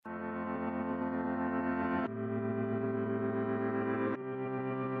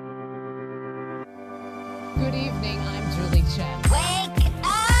Good evening, I'm Julie Chen. Wake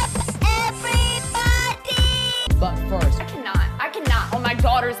up, everybody! But first, I cannot. On my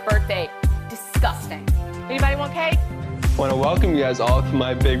daughter's birthday. Disgusting. Anybody want cake? I want to welcome you guys all to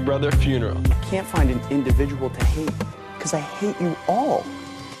my big brother funeral. Can't find an individual to hate because I hate you all.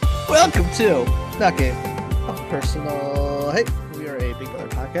 Welcome to Not Game, a personal. Hey, we are a Big Brother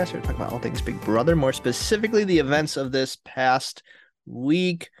podcast. We're talking about all things Big Brother, more specifically the events of this past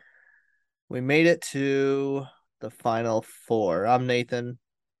week. We made it to the final four. I'm Nathan.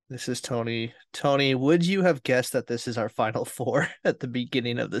 This is Tony. Tony, would you have guessed that this is our final four at the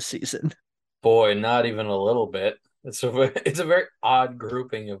beginning of the season? Boy, not even a little bit. It's a very odd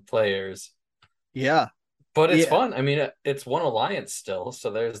grouping of players. Yeah. But it's fun. I mean, it's one alliance still,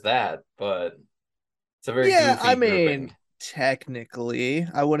 so there's that. But it's a very goofy grouping. Technically,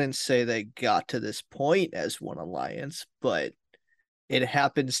 I wouldn't say they got to this point as one alliance, but it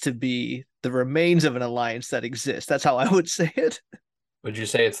happens to be the remains of an alliance that exists. That's how I would say it. Would you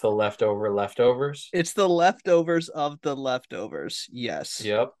say it's the leftovers? It's the leftovers of the leftovers. Yes.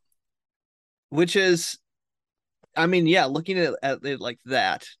 Yep. Which is, I mean, yeah, looking at it like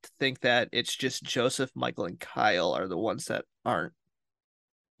that, to think that it's just Joseph, Michael, and Kyle are the ones that aren't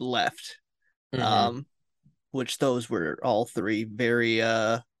left. Mm-hmm. Which those were all three very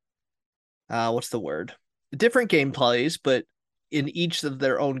what's the word? Different gameplays, but in each of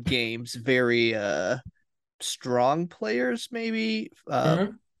their own games, very strong players, maybe.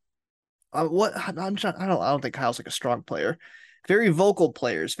 What I don't think Kyle's like a strong player. Very vocal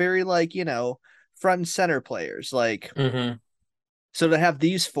players, very like, front and center players. Like So to have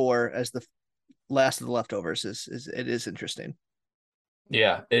these four as the last of the leftovers is interesting.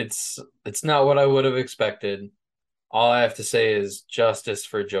 Yeah, it's not what I would have expected. All I have to say is justice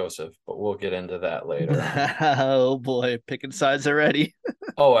for Joseph, but we'll get into that later. Oh boy, picking sides already.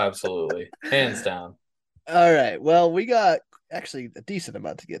 Oh, absolutely. Hands down. All right. Well, we got actually a decent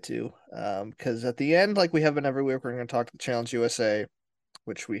amount to get to. Because at the end, like we have been every week, we're going to talk to the Challenge USA,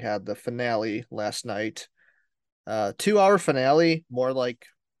 which we had the finale last night. 2-hour finale, more like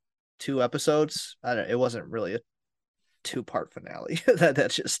 2 episodes. It wasn't really a 2-part finale.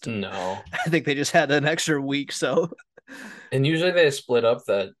 That's just no. I think they just had an extra week, so. And usually they split up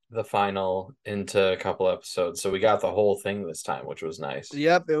the final into a couple episodes, so we got the whole thing this time, which was nice.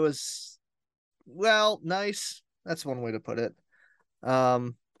 Yep, it was nice. That's one way to put it. I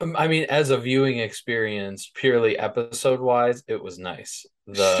mean, as a viewing experience, purely episode wise, it was nice.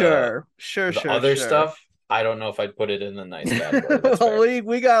 Sure. Other stuff, I don't know if I'd put it in the nice category. Well,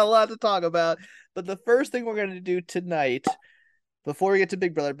 we got a lot to talk about. But the first thing we're going to do tonight, before we get to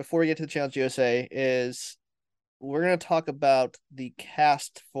Big Brother, before we get to the Challenge USA, is we're going to talk about the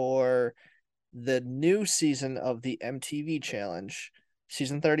cast for the new season of the MTV Challenge,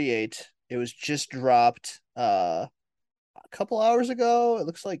 season 38. It was just dropped a couple hours ago. It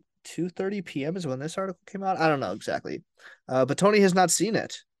looks like 2:30 p.m. is when this article came out. I don't know exactly. But Tony has not seen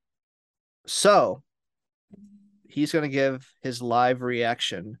it. So he's going to give his live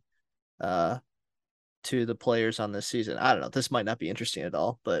reaction to the players on this season. I don't know. This might not be interesting at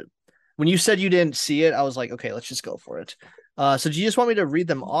all, but when you said you didn't see it, I was like, okay, let's just go for it. So do you just want me to read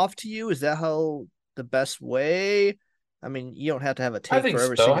them off to you? Is that how the best way? I mean, you don't have to have a take for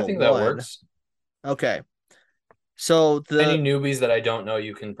every single one. I think that works. Okay. So any newbies that I don't know,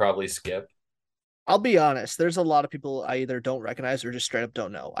 you can probably skip. I'll be honest. There's a lot of people I either don't recognize or just straight up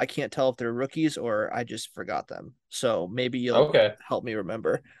don't know. I can't tell if they're rookies or I just forgot them. So maybe you'll help me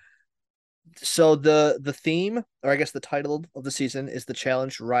remember. So the theme, or I guess the title of the season, is the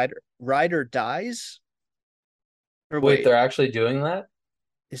challenge Ride or Dies. Or wait, they're actually doing that?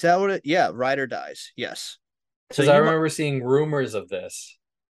 Is that what it? Yeah, Ride or Dies. Yes. Because I remember seeing rumors of this.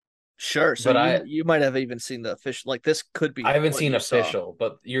 Sure. So but you might have even seen the official. Like this could be. I haven't seen official,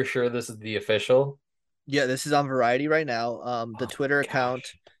 but you're sure this is the official? Yeah, this is on Variety right now. The Twitter account,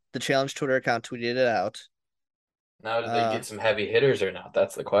 the challenge Twitter account, tweeted it out. Now, did they get some heavy hitters or not?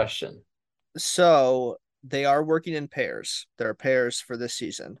 That's the question. So they are working in pairs. There are pairs for this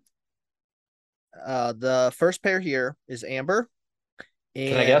season. The first pair here is Amber.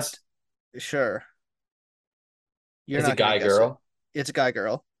 Can I guess? Sure. It's a guy girl. It's a guy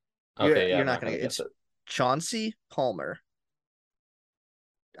girl. Okay, you're not gonna guess it. Chauncey Palmer.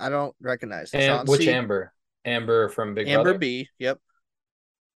 I don't recognize Chauncey. Which Amber? Amber from Big Brother? Amber B. Yep.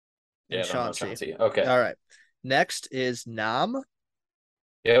 Yeah, Chauncey. Okay. All right. Next is Nam.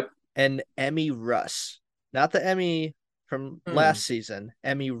 Yep. And Emmy Russ. Not the Emmy from last season.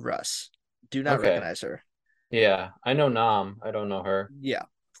 Emmy Russ. Do not recognize her. Yeah, I know Nam. I don't know her. Yeah.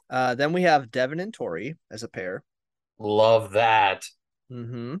 Then we have Devin and Tori as a pair. Love that.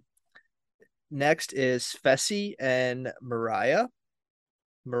 Mm-hmm. Next is Fessy and Mariah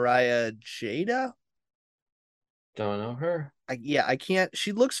Jada. Don't know her. I can't.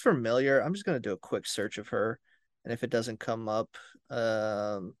 She looks familiar. I'm just gonna do a quick search of her, and if it doesn't come up,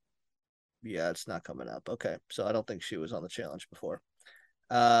 yeah, it's not coming up. Okay, so I don't think she was on the challenge before.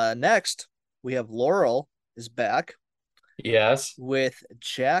 Next we have Laurel is back Yes. with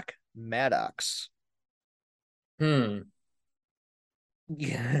Jack Maddox. Hmm.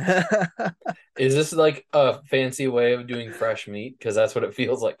 Yeah. Is this like a fancy way of doing fresh meat? Because that's what it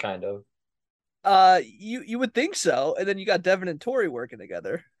feels like, kind of. You would think so, and then you got Devin and Tori working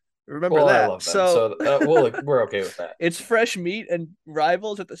together. Remember Well, I that. love them, So so we're okay with that. it's fresh meat and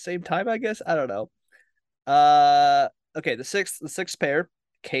rivals at the same time, I guess. I don't know. Uh, okay, the sixth pair,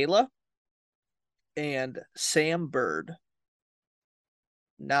 Kayla and Sam Bird.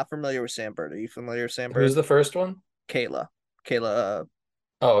 Not familiar with Sam Bird. Are you familiar with Sam Who's Bird? the first one? Kayla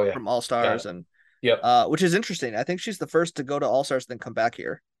Oh yeah, from All got Stars, it. and Yep. which is interesting. I think she's the first to go to All Stars and then come back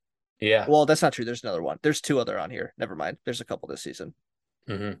here. Yeah. Well, that's not true. There's another one. There's two other on here. Never mind. There's a couple this season,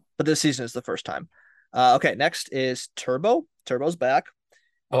 Hmm. but this season is the first time. Okay, next is Turbo. Turbo's back,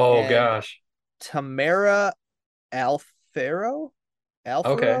 Oh and gosh. Tamara Alfaro.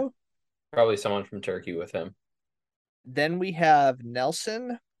 Okay. Alfaro. Probably someone from Turkey with him. Then we have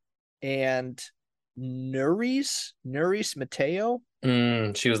Nelson and Nuris Mateo.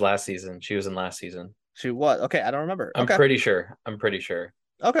 She was last season. She was in last season. She what? Okay, I don't remember. I'm Okay, pretty sure. I'm pretty sure.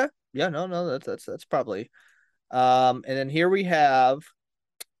 okay, yeah, no, that's probably. And then here we have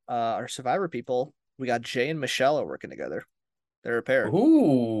our Survivor people. We got Jay and Michelle are working together. They're a pair.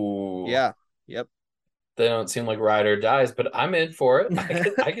 Ooh. Yeah. Yep. They don't seem like ride or dies, but I'm in for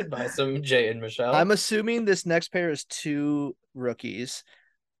it. I could buy some Jay and Michelle. I'm assuming this next pair is two rookies,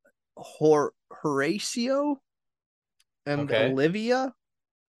 Horatio and Okay. Olivia.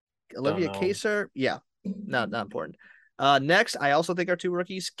 Don't Olivia know. Kaser. Yeah, not important. Next, I also think our two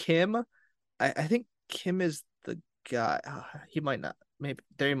rookies, Kim. I think Kim is the guy. He might not. Maybe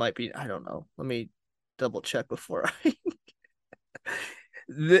there he might be. I don't know. Let me double check before I.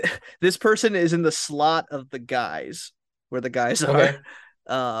 This person is in the slot of the guys, where the guys are. Okay.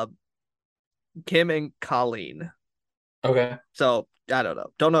 Uh, Kim and Colleen. Okay. So I don't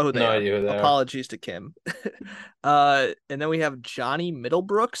know. Don't know who they No are. idea who they are. Apologies to Kim. And then we have Johnny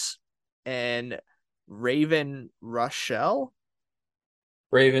Middlebrooks and Raven Rochelle.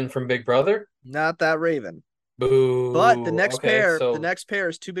 Raven from Big Brother? Not that Raven. But the Boo. next Okay, pair, the so next pair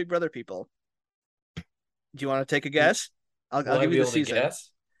is two Big Brother people. Do you want to take a guess? will I'll I give be you the able to season.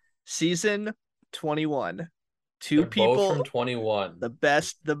 guess? Season 21. Two They're both people, from 21. the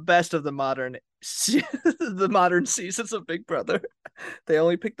best of the modern the modern seasons of Big Brother. They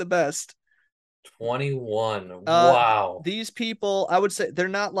only pick the best. 21. Uh Wow. these people, I would say they're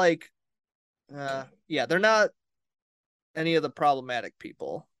not like yeah, they're not any of the problematic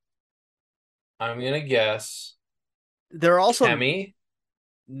people. I'm gonna guess They're also Kemi.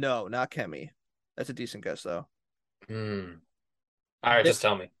 no, not Kemi. That's a decent guess though. Hmm. All right, Th- just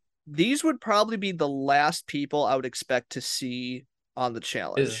tell me. these would probably be the last people I would expect to see on the Is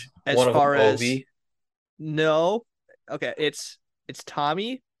challenge. As one of them far as Ovi? no, okay, it's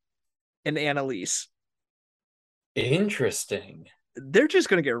Tommy and Annalise. Interesting. They're just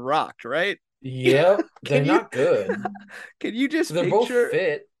gonna get rocked, right? Yep, they're Can you not good. can you just They're both picture?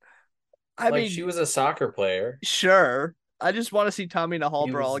 fit. I Like mean, she was a soccer player. sure. I just want to see Tommy in a hall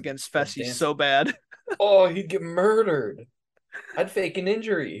He brawl was against a Fessy dance. so bad. Oh, he'd get murdered. I'd fake an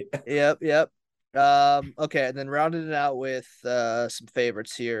injury. Yep. Okay, and then rounded it out with some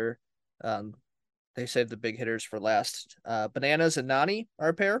favorites here. Um, they saved the big hitters for last. Bananas and Nani are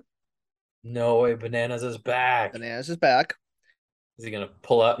a pair. No way, Bananas is back. Bananas is back. Is he gonna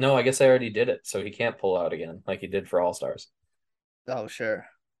pull out? No, I guess I already did it, so he can't pull out again like he did for All Stars. Oh, sure.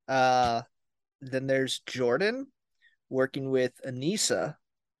 Uh, then there's Jordan working with Anissa,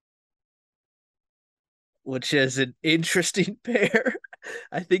 which is an interesting pair.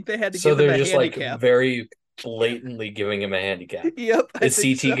 I think they had to So give him they're a just like handicap. very blatantly giving him a handicap. Yep, I Is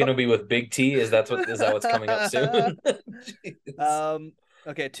think CT so. gonna be with Big T? Is that what's coming up soon? Jeez.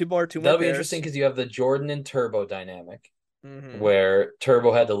 Okay, two more That'll be pairs. interesting because you have the Jordan and Turbo dynamic Mm-hmm. where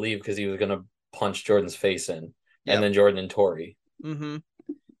Turbo had to leave because he was gonna punch Jordan's face in, and Yep. then Jordan and Tori. Mm-hmm.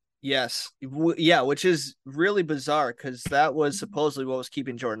 Yes. Yeah, which is really bizarre because that was supposedly what was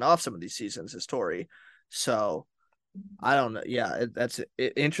keeping Jordan off some of these seasons, is Tori. So I don't know. Yeah, that's an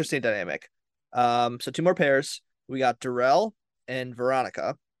interesting dynamic. So two more pairs. We got Darrell and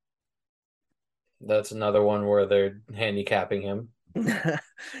Veronica. That's another one where they're handicapping him. And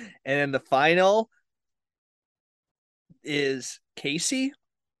then the final is Casey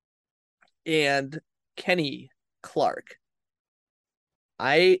and Kenny Clark.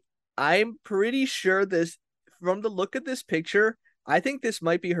 I'm pretty sure this from the look at this picture, I think this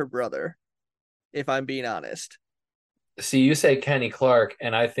might be her brother, if I'm being honest. See, you say Kenny Clark,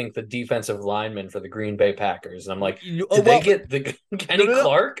 and I think the defensive lineman for the Green Bay Packers. And I'm like, Oh did they well, get the no, Kenny no, no.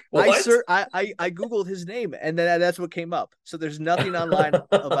 Clark? What? I googled his name and then that's what came up. So there's nothing online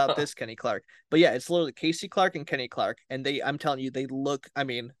about this Kenny Clark. But yeah, it's literally Casey Clark and Kenny Clark, and I'm telling you, they look. I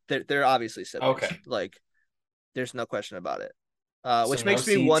mean, they're obviously siblings. Okay. Like, there's no question about it. So Which no makes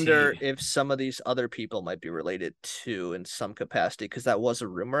me wonder CT. if some of these other people might be related too in some capacity, because that was a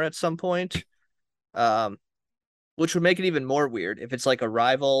rumor at some point. Um, which would make it even more weird if it's like a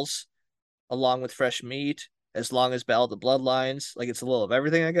rivals along with fresh meat, as long as Battle of the Bloodlines. Like, it's a little of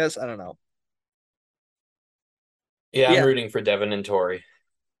everything, I guess. I don't know. Yeah, I'm Yeah, rooting for Devin and Tori.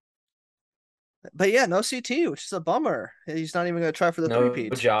 but yeah, no CT, which is a bummer. He's not even going to try for the No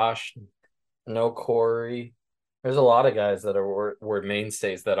three-peat. Josh, no Corey. There's a lot of guys that were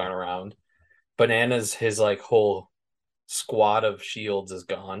mainstays that aren't around. Bananas, his like whole squad of shields is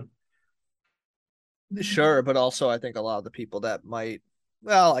gone. Sure, but also I think a lot of the people that might,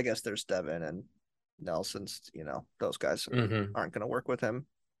 well, I guess there's Devin and Nelson's, those guys Mm-hmm. aren't going to work with him.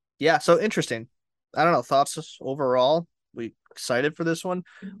 Yeah, so interesting. I don't know, thoughts overall? We excited for this one?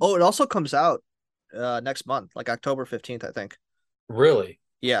 Oh, it also comes out next month, like October 15th, I think. Really?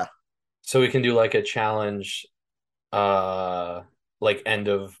 Yeah, So we can do like a challenge, uh, like end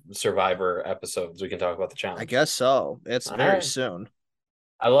of Survivor episodes. We can talk about the I challenge. guess so. It's All very right. soon.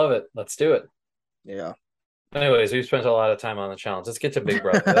 I love it. Let's do it. Yeah. Anyways, we've spent a lot of time on the challenge. Let's get to Big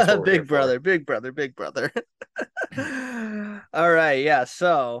Brother. That's what we're here Big for. brother, big brother, big brother. All right, yeah.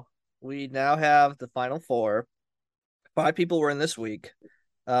 So we now have the final four. Five people were in this week.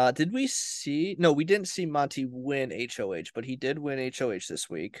 Did we see? No, we didn't see Monty win HOH, but he did win HOH this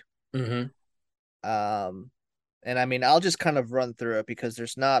week. Mm-hmm. Um, and I mean, I'll just kind of run through it because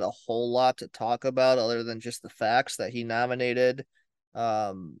there's not a whole lot to talk about other than just the facts that he nominated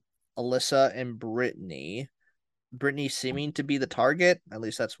um Alyssa and Brittany. Brittany seeming to be the target, at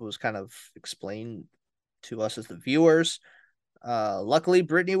least that's what was kind of explained to us as the viewers. Luckily,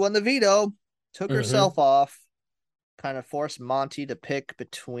 Brittany won the veto, took Mm-hmm. herself off, kind of forced Monty to pick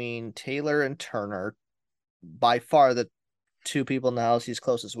between Taylor and Turner. By far the two people now he's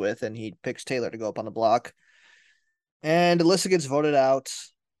closest with, and he picks Taylor to go up on the block. And Alyssa gets voted out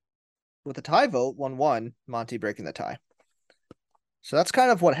with a tie vote, 1-1, Monty breaking the tie. So that's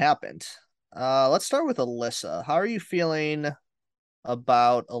kind of what happened. Let's start with Alyssa. How are you feeling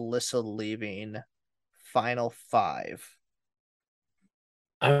about Alyssa leaving final five?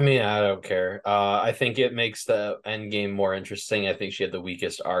 I mean, I don't care. I think it makes the end game more interesting. I think she had the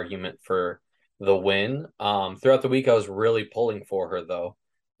weakest argument for the win. Throughout the week, I was really pulling for her though,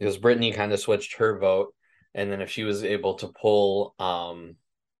 because Brittany kind of switched her vote, and then if she was able to pull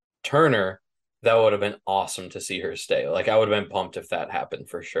Turner, that would have been awesome to see her stay. Like I would have been pumped if that happened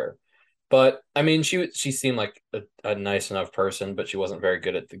for sure. But I mean, she seemed like a nice enough person, but she wasn't very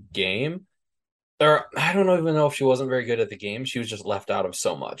good at the game. Or I don't even know if she wasn't very good at the game. She was just left out of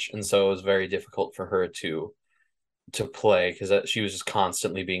so much, and so it was very difficult for her to play because she was just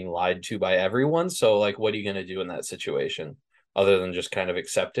constantly being lied to by everyone. So like, what are you gonna do in that situation other than just kind of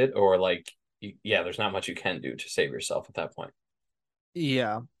accept it? Or like, yeah, there's not much you can do to save yourself at that point.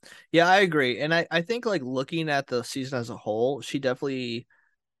 Yeah. Yeah, I agree. And I think like looking at the season as a whole, she definitely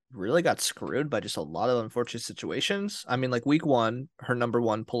really got screwed by just a lot of unfortunate situations. I mean, like week one, her number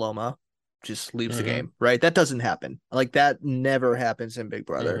one, Paloma, just leaves the Mm-hmm. game, right? That doesn't happen. Like that never happens in Big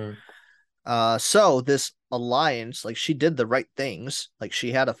Brother. Mm-hmm. So this alliance, like she did the right things. Like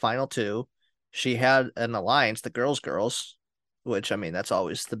she had a final two. She had an alliance, the girls, which I mean, that's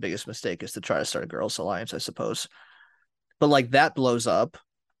always the biggest mistake is to try to start a girls alliance, I suppose. But like that blows up.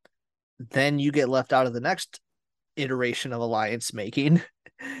 Then you get left out of the next iteration of alliance making.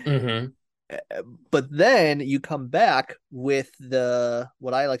 Mm-hmm. But then you come back with the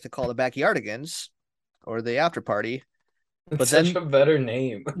what I like to call the backyardigans or the after party. It's But such then a better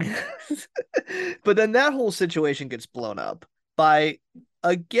name. but then that whole situation gets blown up by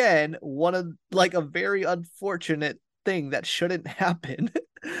again one of like a very unfortunate thing that shouldn't happen.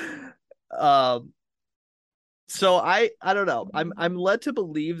 um so I don't know. I'm led to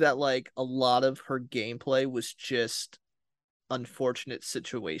believe that like a lot of her gameplay was just unfortunate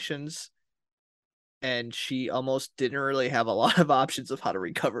situations and she almost didn't really have a lot of options of how to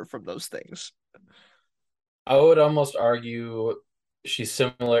recover from those things. I would almost argue she's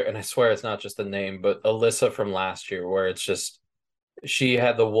similar, and I swear it's not just the name, but Alyssa from last year, where it's just she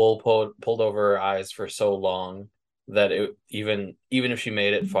had the wool pulled over her eyes for so long that even if she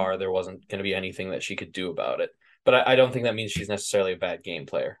made it far, there wasn't going to be anything that she could do about it. But I don't think that means she's necessarily a bad game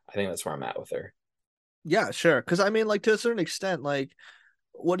player. I think that's where I'm at with her. Yeah, sure. Because I mean, like to a certain extent, like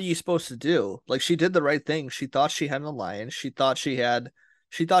what are you supposed to do? Like she did the right thing. She thought she had an alliance. She thought she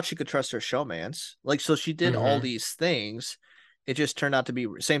could trust her showmans. Like so, she did all Mm-hmm. these things. It just turned out to be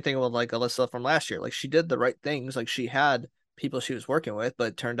same thing with like Alyssa from last year. Like she did the right things. Like she had people she was working with, but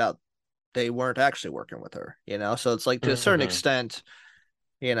it turned out they weren't actually working with her. You know, so it's like to a certain Mm-hmm. extent,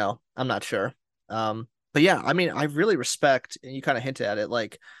 I'm not sure. But yeah, I mean, I really respect, and you kind of hinted at it,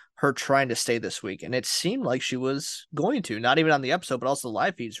 like her trying to stay this week, and it seemed like she was going to, not even on the episode, but also the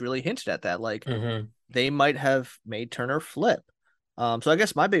live feeds really hinted at that, like Mm-hmm. they might have made Turner flip. So I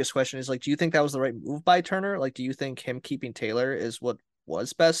guess my biggest question is like, do you think that was the right move by Turner? Like, do you think him keeping Taylor is what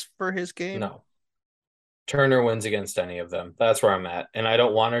was best for his game? No. Turner wins against any of them. That's where I'm at. And I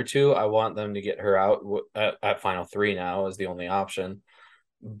don't want her to. I want them to get her out at final three now is the only option.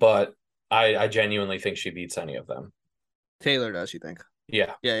 But I genuinely think she beats any of them. Taylor does, you think?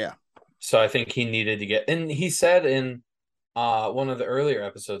 Yeah. Yeah, yeah. So I think he needed to get, and he said in one of the earlier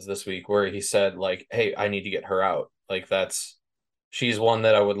episodes this week where he said like, "Hey, I need to get her out. Like that's she's one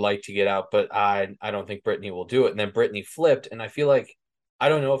that I would like to get out, but I don't think Brittany will do it." And then Brittany flipped, and I feel like I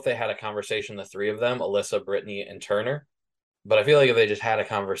don't know if they had a conversation, the three of them, Alyssa, Brittany, and Turner, but I feel like if they just had a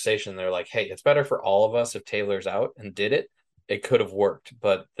conversation, they're like, "Hey, it's better for all of us if Taylor's out," and did it. It could have worked,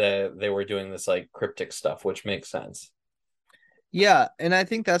 but they were doing this like cryptic stuff, which makes sense. Yeah, and I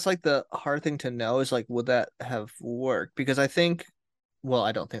think that's like the hard thing to know is like, would that have worked? Because I think, well,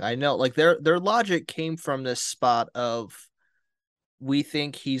 I don't think I know. Like their logic came from this spot of we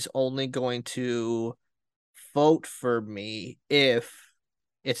think he's only going to vote for me if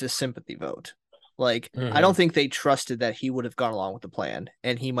it's a sympathy vote. Like I don't Mm-hmm. think they trusted that he would have gone along with the plan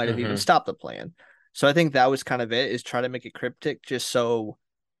and he might have even Mm-hmm. stopped the plan. So I think that was kind of it, is try to make it cryptic just so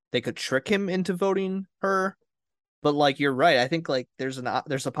they could trick him into voting her. But like you're right, I think like there's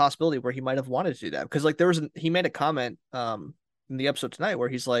a possibility where he might have wanted to do that because like he made a comment in the episode tonight where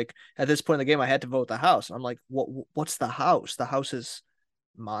he's like, at this point in the game I had to vote the house. I'm like, what's the house? The house is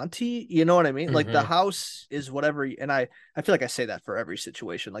Monty. You know what I mean? Like the Mm-hmm. house is whatever, and I feel like I say that for every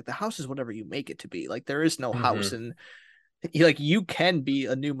situation. Like the house is whatever you make it to be. Like there is no house, Mm-hmm. and like you can be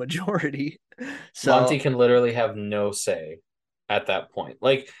a new majority. Monty So can literally have no say at that point.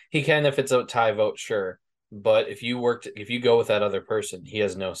 Like he can if it's a tie vote, sure. But if you go with that other person, he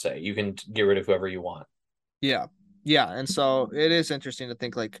has no say. You can get rid of whoever you want. yeah, yeah, and so it is interesting to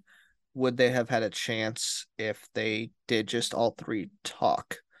think like, would they have had a chance if they did just all three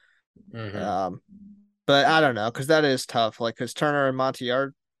talk? Mm-hmm. Um, but I don't know because that is tough. Like because Turner and Monty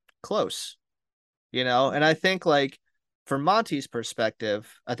are close, and I think like from Monty's perspective,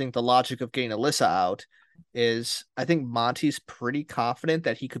 I think the logic of getting Alyssa out is I think Monty's pretty confident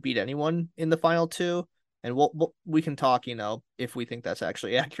that he could beat anyone in the final two, and we can talk, if we think that's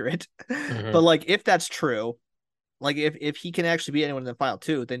actually accurate. But Mm-hmm. like if that's true, like if he can actually beat anyone in the final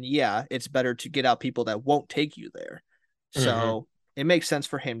two, then yeah, it's better to get out people that won't take you there. Mm-hmm. So it makes sense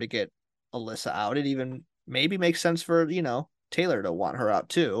for him to get Alyssa out. It even maybe makes sense for, Taylor to want her out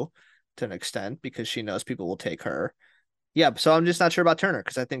too, to an extent, because she knows people will take her. Yeah, so I'm just not sure about Turner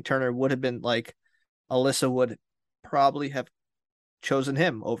because I think Turner would have been like Alyssa would probably have chosen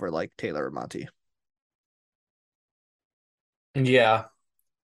him over like Taylor or Monty. Yeah.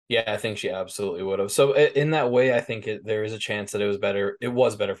 Yeah, I think she absolutely would have. So in that way, I think there is a chance that it was better. It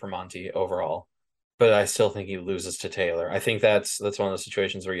was better for Monty overall, but I still think he loses to Taylor. I think that's one of those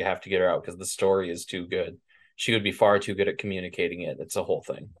situations where you have to get her out because the story is too good. She would be far too good at communicating it. It's a whole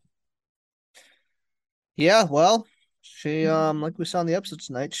thing. Yeah, well, she like we saw in the episode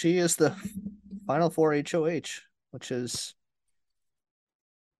tonight, she is the final four HOH, which is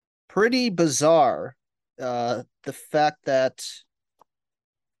pretty bizarre. The fact that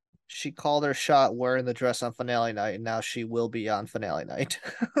she called her shot wearing the dress on finale night, and now she will be on finale night.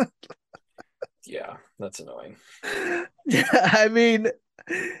 Yeah, that's annoying. I mean,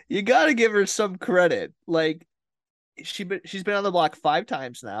 you got to give her some credit. Like she's been on the block 5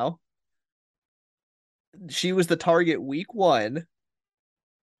 times now. She was the target week 1,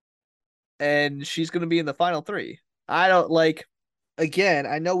 and she's going to be in the final 3. I don't like. Again,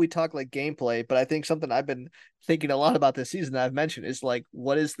 I know we talk like gameplay, but I think something I've been thinking a lot about this season that I've mentioned is like,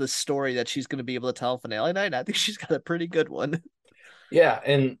 what is the story that she's going to be able to tell finale night? And I think she's got a pretty good one. Yeah,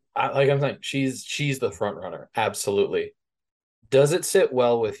 and like I'm saying, she's the front runner. Absolutely. Does it sit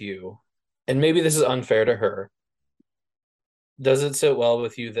well with you? And maybe this is unfair to her. Does it sit well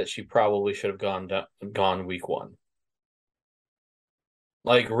with you that she probably should have gone week 1?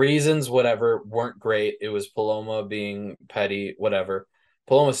 Like reasons, whatever, weren't great. It was Paloma being petty, whatever.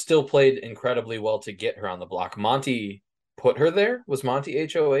 Paloma still played incredibly well to get her on the block. Monty put her there. Was Monty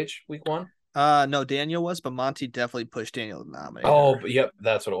HOH week one? No, Daniel was, but Monty definitely pushed Daniel to nominate Oh, her, yep,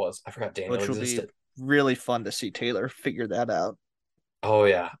 that's what it was. I forgot Daniel which will be existed. really fun to see Taylor figure that out. Oh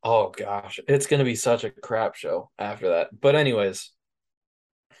yeah. Oh gosh, it's gonna be such a crap show after that. But anyways,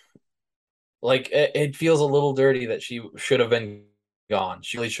 like it feels a little dirty that she should have been gone.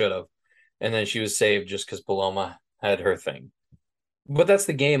 She really should have, and then she was saved just because Paloma had her thing. But that's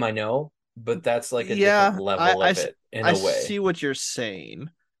the game, I know. But that's like a different Yeah, level of it in I a way. see what you're saying.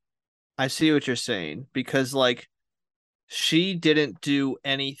 I see what you're saying because like she didn't do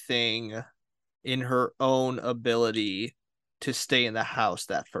anything in her own ability to stay in the house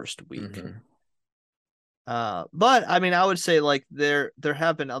that first week. Hmm. But I mean, I would say like there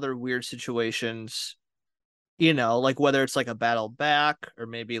have been other weird situations, like whether it's like a battle back or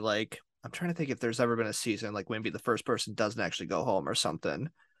maybe like I'm trying to think if there's ever been a season like maybe the first person doesn't actually go home or something.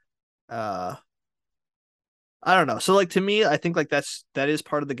 Uh, I don't know. So like to me, I think like that is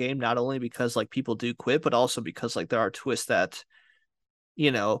part of the game, not only because like people do quit, but also because like there are twists that,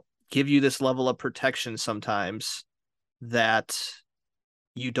 give you this level of protection sometimes that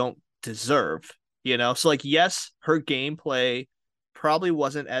you don't deserve, So like yes, her gameplay probably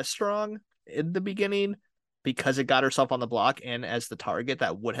wasn't as strong in the beginning because it got herself on the block and as the target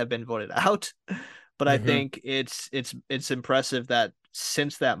that would have been voted out. But I Hmm. think it's impressive that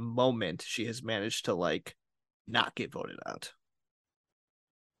since that moment she has managed to like not get voted out.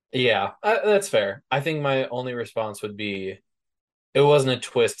 Yeah, that's fair. I think my only response would be it wasn't a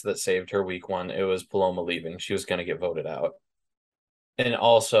twist that saved her week one. It was Paloma leaving. She was going to get voted out. And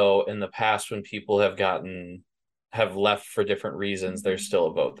also in the past, when people have left for different reasons, there's still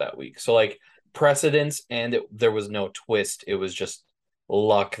a vote that week. So like precedence, and there was no twist. It was just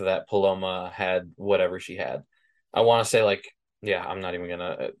luck that Paloma had whatever she had. I want to say like, yeah, I'm not even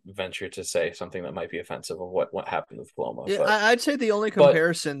gonna venture to say something that might be offensive of what happened with Paloma, Yeah, but I'd say the only but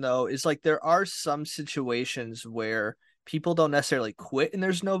comparison though is like there are some situations where people don't necessarily quit and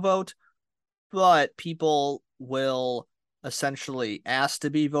there's no vote, but people will essentially ask to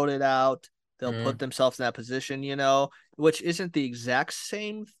be voted out. They'll put mm, themselves in that position, which isn't the exact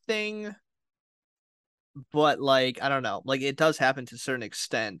same thing, but like I don't know, like it does happen to a certain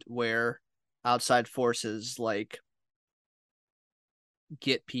extent where outside forces like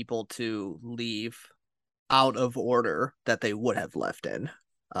get people to leave out of order that they would have left in.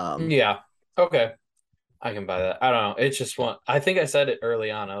 Um, yeah, okay. I can buy that. I don't know. It's just one. I think I said it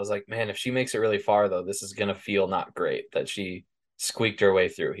early on. I was like, man, if she makes it really far, though, this is gonna feel not great that she squeaked her way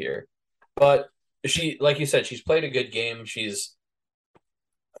through here. But she, like you said, she's played a good game.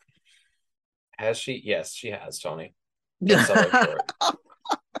 Has she? Yes, she has, Tony. Don't sell her short.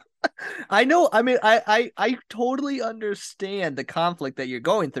 I know. I mean, I totally understand the conflict that you're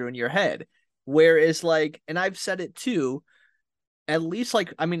going through in your head. Whereas, like, and I've said it too. At least,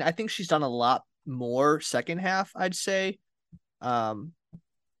 like, I mean, I think she's done a lot more second half. I'd say, um,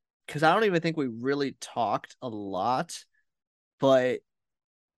 because I don't even think we really talked a lot. But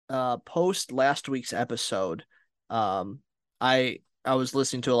post last week's episode, I was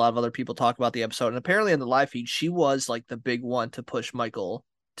listening to a lot of other people talk about the episode, and apparently in the live feed, she was like the big one to push Michael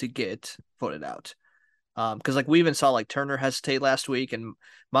to get voted out. Because like we even saw like Turner hesitate last week, and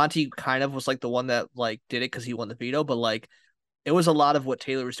Monty kind of was like the one that like did it because he won the veto, but like it was a lot of what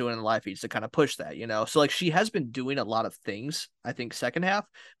Taylor was doing in the live feeds to kind of push that. So like she has been doing a lot of things, I think, second half,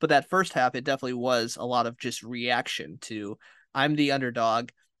 but that first half, it definitely was a lot of just reaction to I'm the underdog,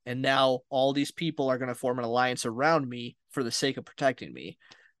 and now all these people are going to form an alliance around me for the sake of protecting me,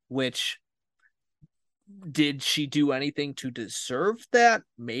 which did she do anything to deserve that?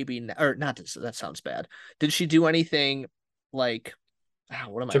 Maybe not, or not. That sounds bad. Did she do anything like, To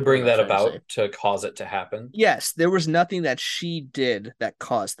what bring am I that trying to say? about to cause it to happen. Yes, there was nothing that she did that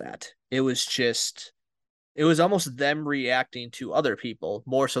caused that. It was almost them reacting to other people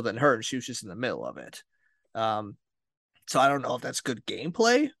more so than her, and she was just in the middle of it. Um, so I don't know if that's good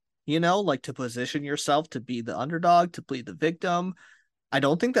gameplay, like to position yourself to be the underdog, to be the victim. I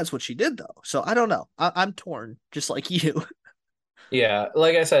don't think that's what she did though. So I don't know. I'm torn, just like you. Yeah,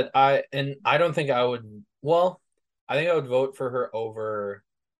 like I said, I don't think I would. Well, I think I would vote for her over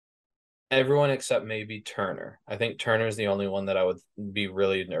everyone except maybe Turner. I think Turner is the only one that I would be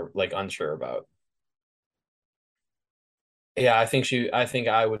really like unsure about. Yeah, I think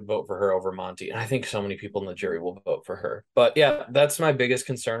I would vote for her over Monty, and I think so many people in the jury will vote for her. But yeah, that's my biggest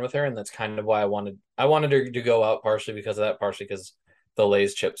concern with her, and that's kind of why I wanted her to go out partially because of that, partially because the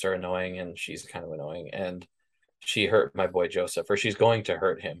Lay's chips are annoying and she's kind of annoying. And she hurt my boy Joseph, or she's going to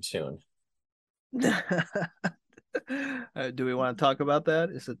hurt him soon. Do we want to talk about that?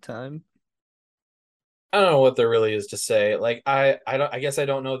 Is it time? I don't know what there really is to say. Like I don't I guess I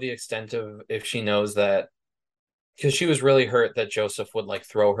don't know the extent of if she knows that because she was really hurt that Joseph would like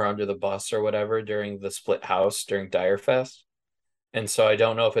throw her under the bus or whatever during the split house during Dire Fest. And so I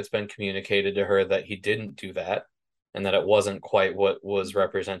don't know if it's been communicated to her that he didn't do that and that it wasn't quite what was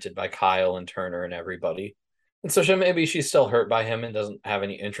represented by Kyle and Turner and everybody. And so maybe she's still hurt by him and doesn't have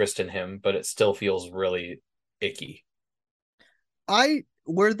any interest in him, but it still feels really icky. I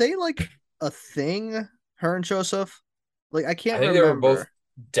were they like a thing, her and Joseph? Like I I can't think they were both remember.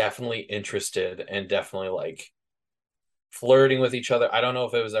 definitely interested and definitely like flirting with each other. I don't know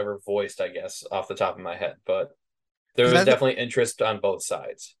if it was ever voiced, I guess, off the top of my head, but there Because was definitely interest on both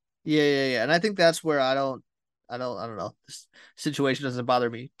sides. yeah. And I think that's where I don't know. This situation doesn't bother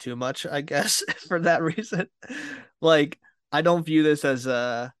me too much, I guess, for that reason. Like, I don't view this as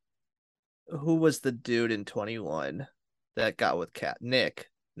who was the dude in 21 that got with Kat? Nick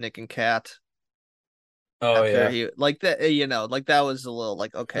and Kat. Oh After yeah. he like that, like that was a little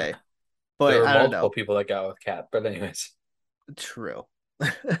like okay, There but were I don't multiple know. people that got with Kat, but anyways. True.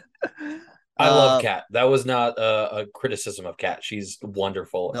 I love uh, Kat. That was not a criticism of Kat. She's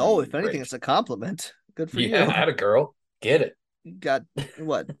wonderful no, and if anything, great. it's a compliment. Good for Yeah, you. at a girl. Get it. You got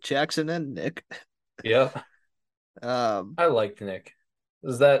what Jackson and Nick. Yeah. Um, I liked Nick.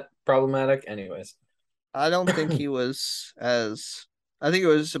 Is that problematic? Anyways. I don't think he was as. I think it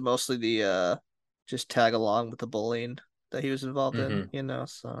was mostly the just tag along with the bullying that he was involved in. Mm-hmm.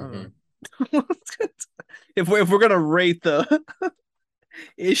 So I don't Mm-hmm. know. If we're gonna rate the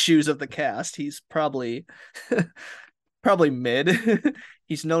issues of the cast, he's probably probably mid.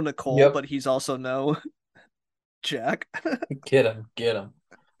 He's no Nicole, Yep. but he's also no Jack. Get him. Get him.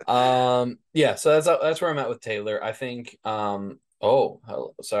 Yeah, so that's where I'm at with Taylor. I think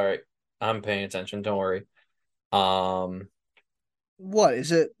sorry. I'm paying attention, don't worry. Um What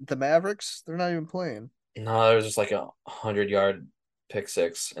is it? The Mavericks? They're not even playing. no, there was just like a 100-yard pick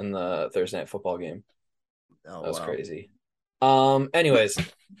six in the Thursday night football game. Oh That was wow. crazy. Anyways,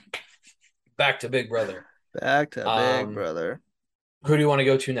 back to Big Brother. Back to Big Um, Brother. who do you want to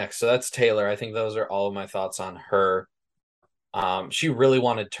go to next? So that's Taylor. I think those are all of my thoughts on her. She really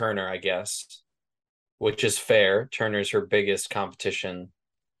wanted Turner, I guess, which is fair. Turner's her biggest competition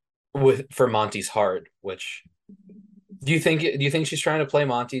for Monty's heart, which do you think she's trying to play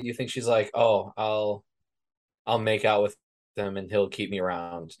Monty? Do you think she's like, "Oh, I'll make out with him and he'll keep me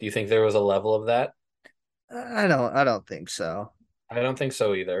around." Do you think there was a level of that? I don't think so. I don't think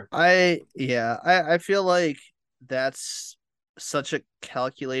so either. I feel like that's such a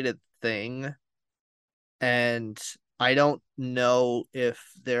calculated thing, and I don't know if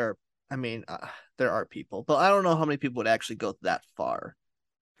I mean, there are people, but I don't know how many people would actually go that far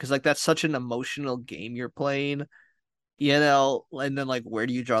because like that's such an emotional game you're playing, and then like where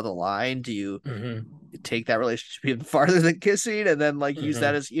do you draw the line? Do you Mm-hmm. take that relationship even farther than kissing and then like use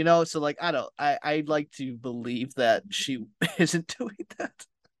that Mm-hmm. as so like I'd like to believe that she isn't doing that.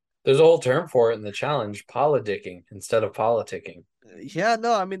 There's a whole term for it in the challenge, politicking instead of politicking. Yeah,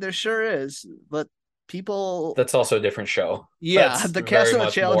 no, I mean there sure is, but people, That's also a different show. yeah, That's the cast very of the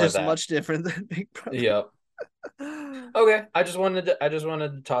much challenge more is that. much different than Big Brother. Yep. Okay. I just wanted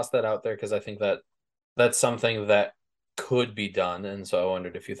to toss that out there because I think that that's something that could be done, and so I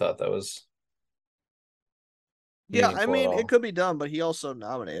wondered if you thought that was Yeah, I meaningful at mean it all. could be done, but he also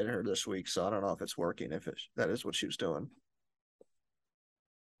nominated her this week, so I don't know if it's working. If that is what she was doing,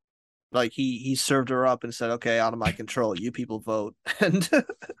 like he served her up and said, "Okay, out of my control, you people vote." And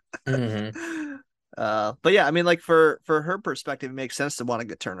Mm-hmm. but yeah, I mean, like for her perspective, it makes sense to want to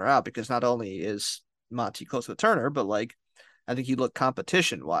get Turner out because not only is Monty close with Turner, but like I think you look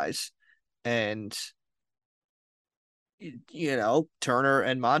competition wise, and Turner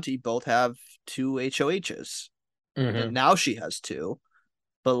and Monty both have two HOHs, and Mm-hmm. now she has two.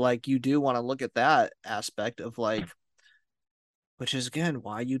 But like you do want to look at that aspect of like, which is again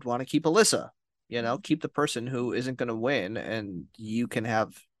why you'd want to keep Alyssa. Keep the person who isn't going to win, and you can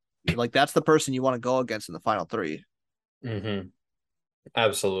have like that's the person you want to go against in the final three. Mm-hmm.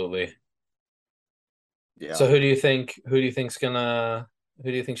 Absolutely. Yeah. So who do you think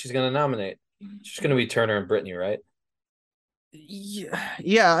she's gonna nominate? She's gonna be Turner and Brittany, right?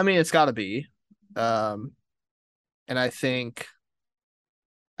 Yeah. I mean, it's got to be. Um, and I think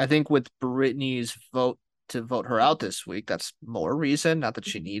with Brittany's vote to vote her out this week, that's more reason. Not that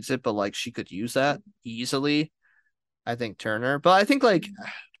she needs it, but like she could use that easily. I think Turner, but I think like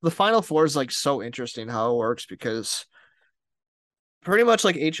the final four is like so interesting how it works because pretty much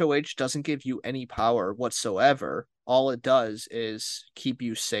like HOH doesn't give you any power whatsoever. All it does is keep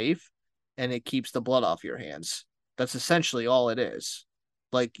you safe and it keeps the blood off your hands. That's essentially all it is.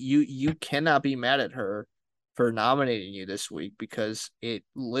 Like you cannot be mad at her for nominating you this week because it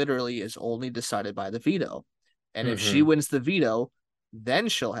literally is only decided by the veto. And if she Mm-hmm. wins the veto, then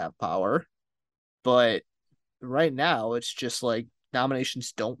she'll have power. But right now, it's just like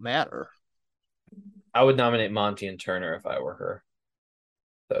nominations don't matter. I would nominate Monty and Turner if I were her.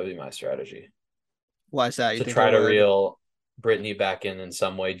 That would be my strategy Why is that? You to think it try to would? reel Brittany back in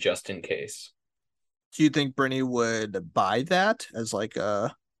some way, just in case. Do you think Brittany would buy that as like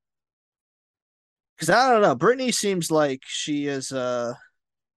a? Because I don't know. Brittany seems like she is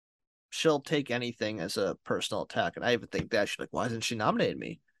she'll take anything as a personal attack, and I even think that she's like, why isn't she nominating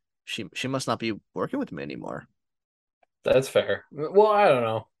me? She must not be working with me anymore. That's fair. Well, I don't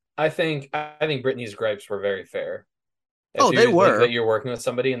know. I think Brittany's gripes were very fair. Oh, If they you think were. that you're working with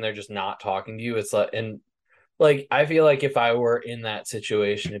somebody and they're just not talking to you, it's like, and like I feel like if I were in that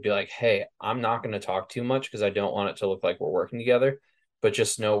situation, it'd be like, hey, I'm not going to talk too much because I don't want it to look like we're working together, but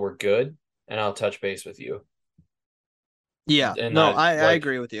just know we're good and I'll touch base with you. Yeah. And No, I I like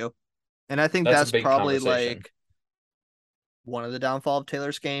agree with you. And I think that's a that's big probably conversation. like one of the downfall of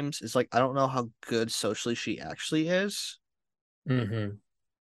Taylor's games is like I don't know how good socially she actually is Mm-hmm.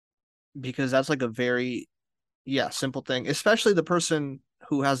 because that's like a very simple thing, especially the person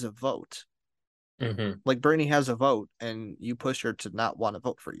who has a vote. Mm-hmm. Like Brittany has a vote and you push her to not want to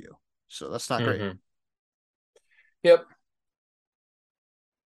vote for you. So that's not great. Mm-hmm. Yep.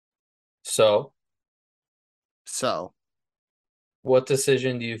 So, So, what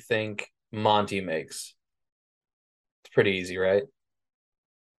decision do you think Monty makes? It's pretty easy, right?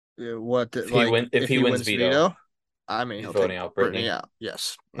 what If he like win, if if he he wins wins veto, veto, I mean he's he'll take voting out Brittany Brittany. out.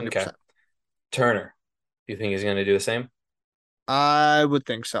 Yes, Okay. 100%. Turner, do you think he's going to do the same? I would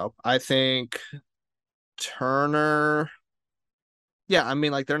think so. I think Turner. Yeah, I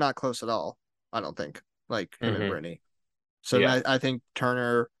mean like they're not close at all. I don't think like him and Mm-hmm. Brittany. So Yeah. I think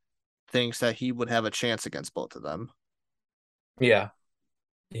Turner thinks that he would have a chance against both of them. Yeah.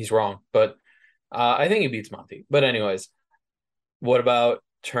 He's wrong, but I think he beats Monty. But anyways, what about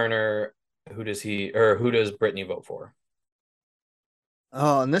Turner? Who does Brittany vote for?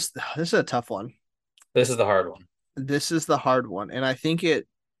 Oh, and this is a tough one. This is the hard one. This is the hard one, and I think it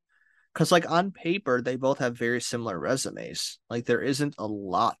because like on paper they both have very similar resumes. Like there isn't a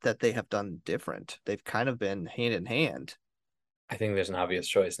lot that they have done different. They've kind of been hand in hand. I think there's an obvious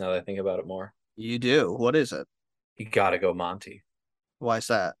choice now that I think about it more. You do. What is it? You got to go Monty Why is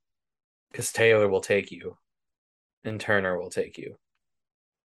that? because Taylor will take you and Turner will take you.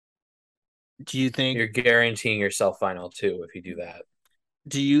 Do you think You're guaranteeing yourself final two if you do that.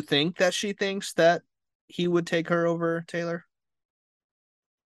 do you think that she thinks that he would take her over Taylor?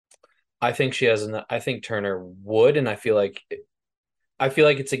 I think Turner would, and I feel like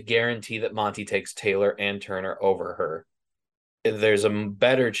it's a guarantee that Monty takes Taylor and Turner over her. There's a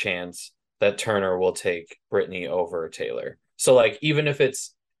better chance that Turner will take Brittany over Taylor. So like even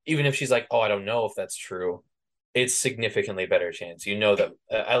if she's like, oh, I don't know if that's true, it's significantly better chance. You know that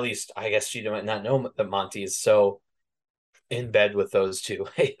at least I guess she might not know that Monty is so in bed with those two.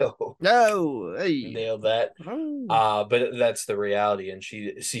 Hey, No. Hey. nailed that. Oh. But that's the reality, and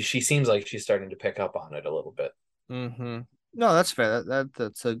she seems like she's starting to pick up on it a little bit. Mm-hmm. No, that's fair.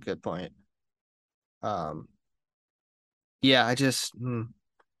 That's a good point. Um, yeah, I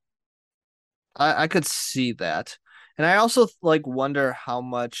could see that. And I also like wonder how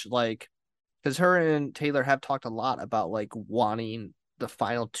much like because her and Taylor have talked a lot about like wanting the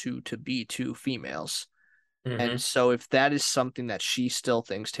final two to be two females. And Mm-hmm. so if that is something that she still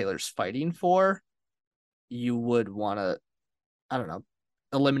thinks Taylor's fighting for, you would want to, I don't know,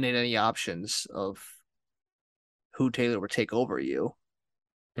 eliminate any options of who Taylor would take over you.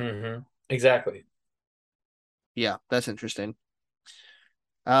 Mm-hmm. Exactly. Yeah, that's interesting.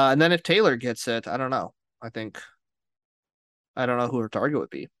 And then if Taylor gets it, I don't know. I think I don't know who her target would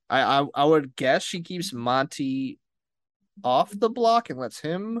be. I would guess she keeps Monty off the block and lets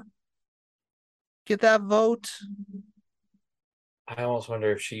him get that vote. I almost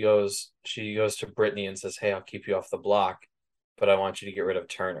wonder if she goes to Brittany and says, "Hey, I'll keep you off the block, but I want you to get rid of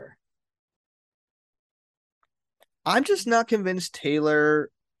Turner." I'm just not convinced Taylor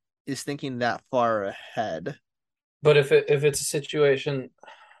is thinking that far ahead. But if it's a situation,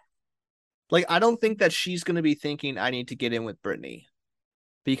 Like, I don't think that she's going to be thinking, I need to get in with Brittany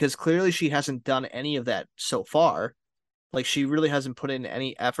because clearly she hasn't done any of that so far. Like, she really hasn't put in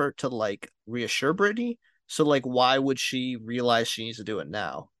any effort to, like, reassure Brittany. So, like, why would she realize she needs to do it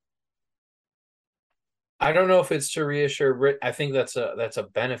now? I don't know if it's to reassure Brit. I think that's a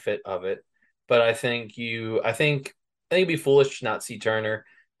benefit of it, but I think it'd be foolish to not see Turner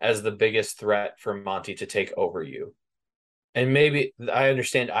as the biggest threat for Monty to take over you. And maybe I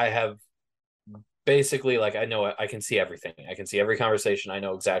understand I have basically like I know I can see everything. I can see every conversation. I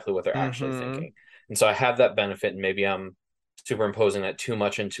know exactly what they're actually Mm-hmm. thinking. And so I have that benefit and maybe I'm superimposing that too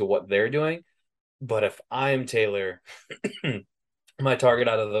much into what they're doing. But if I'm Taylor, my target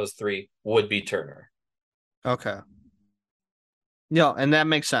out of those three would be Turner. Okay. Yeah, and that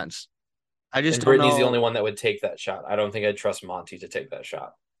makes sense. I just And don't Brittany's the know. only one that would take that shot. I don't think I'd trust Monty to take that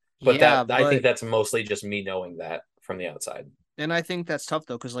shot. But Yeah, I think but that's mostly just me knowing that from the outside. and I think that's tough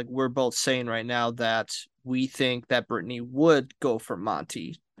though, because like we're both saying right now that we think that Brittany would go for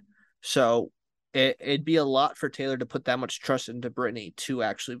Monty. So it'd be a lot for Taylor to put that much trust into Brittany to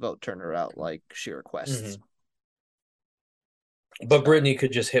actually vote Turner out like she requests. Mm-hmm. But So Brittany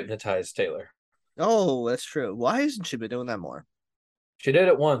could just hypnotize Taylor. oh, that's true. Why hasn't she been doing that more? She did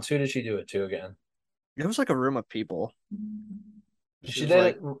it once. Who did she do it to again? It was like a room of people. She She was did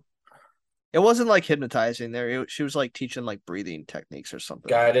like, it it wasn't like hypnotizing there. She was like teaching like breathing techniques or something.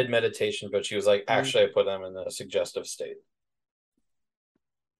 guided meditation, but she was like, Mm, actually, I put them in a suggestive state.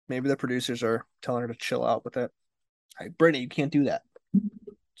 maybe the producers are telling her to chill out with it. Hey, Brittany, you can't do that.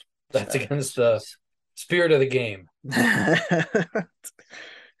 That's So, against the spirit of the game.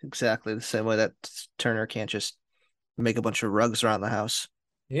 exactly the same way that Turner can't just make a bunch of rugs around the house.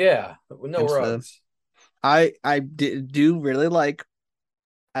 Yeah, no Against the, rugs. do really like.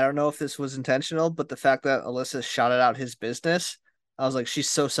 I don't know if this was intentional, but the fact that Alyssa shouted out his business, I was like, she's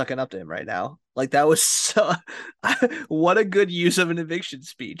so sucking up to him right now. Like that was so. What a good use of an eviction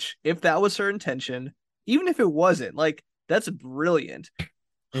speech. If that was her intention, even if it wasn't, like that's brilliant.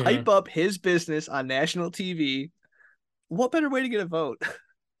 Mm-hmm. Hype up his business on national TV. What better way to get a vote?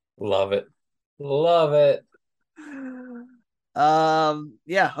 Love it. Love it.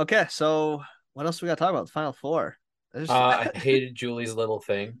 Yeah, okay. So what else we got to talk about? The final four. There's I hated Julie's little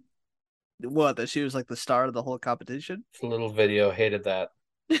thing. what, that she was like the star of the whole competition. It's a little video. Hated that.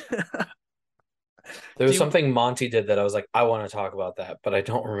 Do There was you something Monty did that I was like, I want to talk about that, but I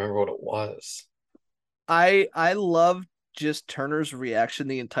don't remember what it was. I love just Turner's reaction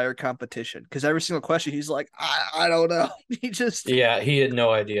the entire competition because every single question he's like, I don't know. He just Yeah, he had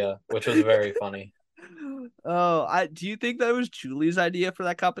no idea, which was very funny. oh, I do you think that was Julie's idea for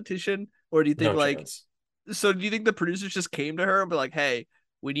that competition? Or do you think No like chance. so do you think the producers just came to her and be like, hey,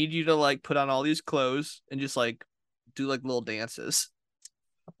 we need you to like put on all these clothes and just like do like little dances?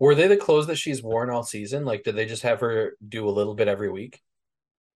 Were they the clothes that she's worn all season? Like, did they just have her do a little bit every week?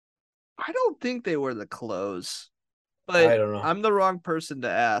 I don't think they were the clothes, but I don't know. I'm the wrong person to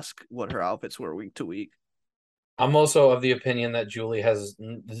ask what her outfits were week to week. I'm also of the opinion that Julie has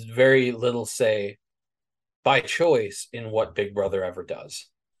very little say by choice in what Big Brother ever does.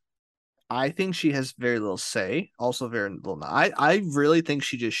 I think she has very little say, also very little. I really think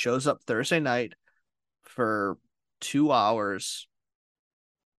she just shows up Thursday night for 2 hours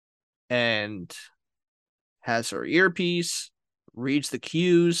and has her earpiece, reads the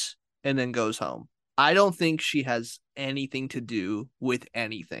cues, and then goes home. I don't think she has anything to do with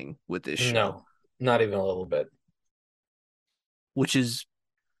anything with this show, No, not even a little bit. which is,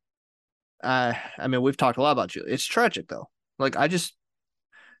 I mean, we've talked a lot about you. It's tragic though. Like, I just,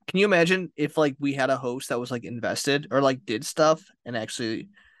 can you imagine if like we had a host that was like invested or like did stuff and actually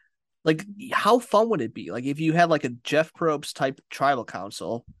like how fun would it be? Like if you had like a Jeff Probst type tribal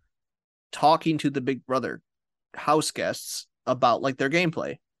council talking to the Big Brother house guests about like their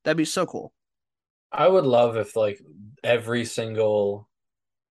gameplay. That'd be so cool. I would love if like every single,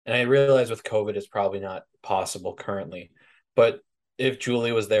 and I realize with COVID it's probably not possible currently, but if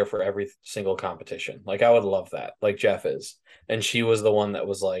Julie was there for every single competition, like I would love that, like Jeff is, and she was the one that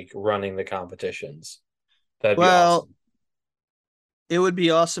was like running the competitions. That'd be Well, awesome. it would be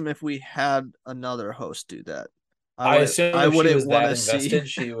awesome if we had another host do that. I assume I if she wouldn't was want that to see. invested,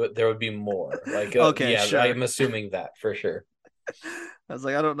 she would there would be more. Like, Okay, yeah, sure. I'm assuming that for sure. I was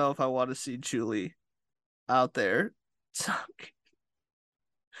like, I don't know if I want to see Julie out there.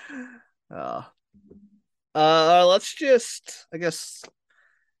 uh, let's just, I guess,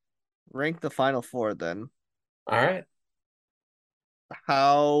 rank the final four then. All right.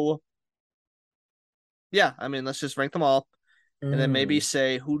 How? Yeah, I mean, let's just rank them all, and then maybe Mm.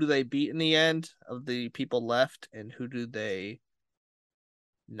 say who do they beat in the end of the people left, and who do they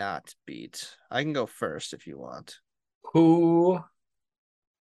not beat. I can go first if you want. Who?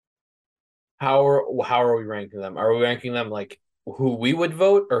 How are we ranking them? Are we ranking them like who we would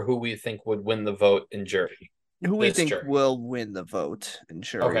vote or who we think would win the vote in jury? Who we This think jury. will win the vote in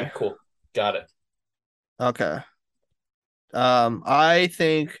Okay, jury? cool. Got it. Okay. I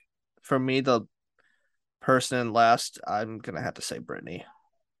think for me, the person in last, I'm gonna have to say Brittany.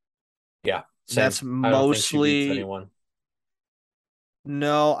 Yeah, same. That's I don't think she beats mostly anyone.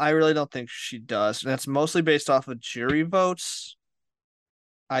 no, I really don't think she does. That's mostly based off of jury votes.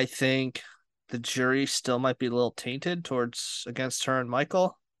 I think the jury still might be a little tainted towards against her and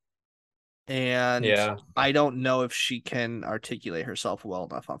Michael. And Yeah, I don't know if she can articulate herself well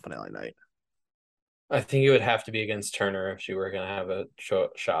enough on finale night. I think it would have to be against Turner if she were going to have a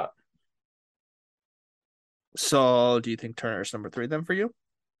shot. So, do you think Turner's number three then for you?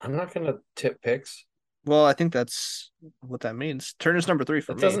 I'm not going to tip picks. Well, I think that's what that means. Turner's number three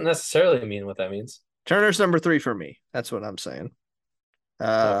for That me. doesn't necessarily mean what that means. Turner's number three for me. That's what I'm saying.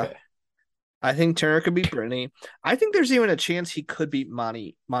 Uh, Okay. I think Turner could beat Brittany. I think there's even a chance he could beat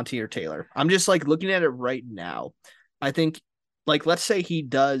Monty or Taylor. I'm just like looking at it right now. I think, like, let's say he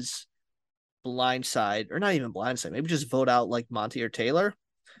does blindside, or not even blindside, maybe just vote out like Monty or Taylor.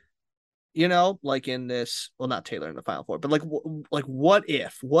 Like in this, well, not Taylor in the final four, but like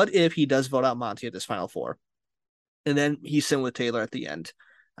what if he does vote out Monty at this final four, and then he's in with Taylor at the end?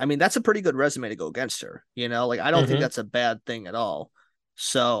 I mean, that's a pretty good resume to go against her. Like I don't think Mm-hmm. that's a bad thing at all.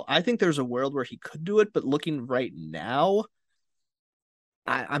 So I think there's a world where he could do it, but looking right now,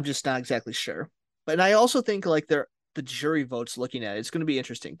 I'm just not exactly sure. But I also think like the jury votes looking at it, it's going to be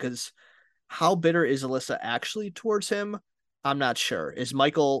interesting because how bitter is Alyssa actually towards him? I'm not sure. Is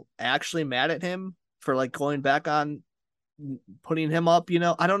Michael actually mad at him for like going back on putting him up?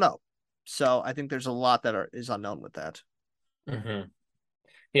 I don't know. So I think there's a lot that is unknown with that. Mm-hmm.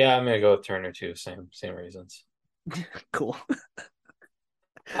 Yeah, I'm going to go with Turner too. Same reasons. Cool.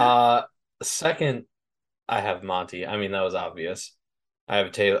 Uh, Second, I have Monty. I mean, that was obvious. I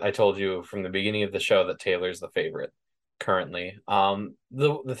have Taylor. I told you from the beginning of the show that Taylor's the favorite currently.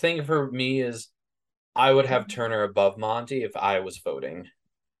 The thing for me is I would have Turner above Monty if I was voting.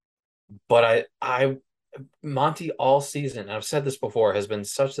 But I Monty all season, I've said this before, has been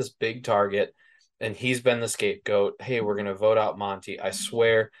such this big target, and he's been the scapegoat. Hey, we're gonna vote out Monty. I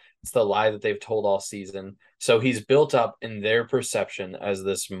swear it's the lie that they've told all season. So he's built up in their perception as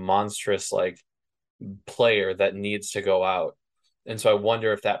this monstrous like player that needs to go out. And so I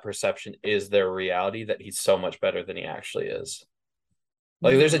wonder if that perception is their reality that he's so much better than he actually is.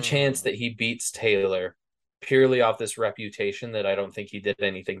 Like there's a chance Hmm. that he beats Taylor purely off this reputation that I don't think he did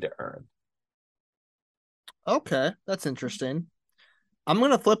anything to earn. Okay, that's interesting. I'm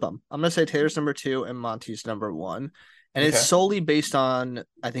gonna flip them. I'm gonna say Taylor's number two and Monty's number one, and it's Okay. solely based on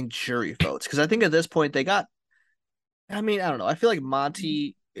I think jury votes because I think at this point they got. I mean, I don't know. I feel like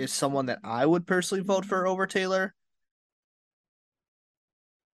Monty is someone that I would personally vote for over Taylor,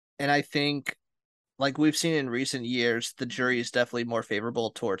 and I think like we've seen in recent years, the jury is definitely more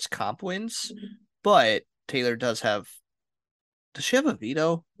favorable towards comp wins, but Taylor does have. Does she have a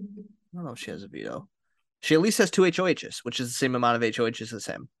veto? I don't know if she has a veto. She at least has two HOHs, which is the same amount of HOHs as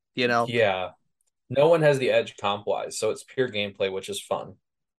him. You know, Yeah. No one has the edge comp wise, so it's pure gameplay, which is fun.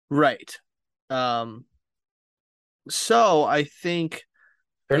 right? Um, so I think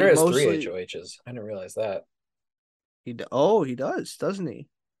Turner it has three mostly HOHs. I didn't realize that. he does, doesn't he?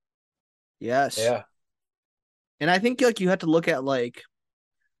 Yes, Yeah. and I think like you have to look at like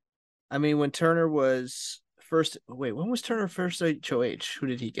I mean when Turner was first. Wait, when was Turner first HOH? Who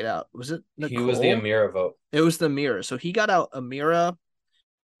did he get out? Was it He was the Nicole? Amira vote. It was the Mirror. So he got out Amira,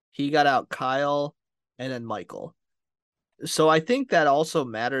 he got out Kyle, and then Michael. So I think that also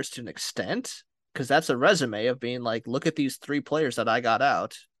matters to an extent because that's a resume of being like, look at these three players that I got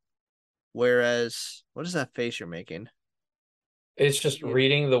out. Whereas, what is that face you're making? It's just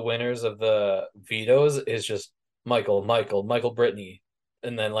reading the winners of the vetoes is just Michael, Brittany.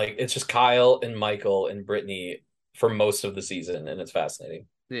 And then like it's just Kyle and Michael and Brittany for most of the season, and it's fascinating.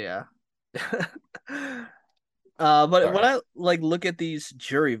 Yeah. But when Sorry. I like look at these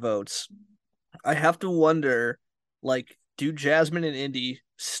jury votes, I have to wonder, like, do Jasmine and Indy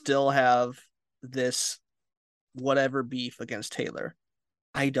still have this whatever beef against Taylor?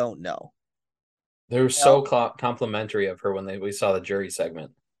 I don't know. They were Well, so complimentary of her when we saw the jury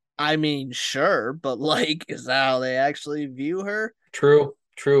segment. I mean, sure, but like, is that how they actually view her? True,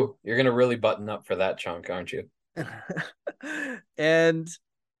 true. You're gonna really button up for that chunk, aren't you? And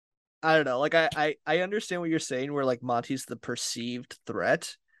I don't know. Like I understand what you're saying where like Monty's the perceived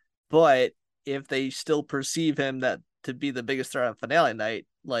threat, but if they still perceive him that to be the biggest threat on finale night,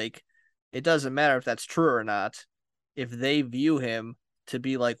 like it doesn't matter if that's true or not. If they view him to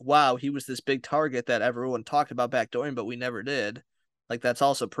be like, wow, he was this big target that everyone talked about backdooring, but we never did, like that's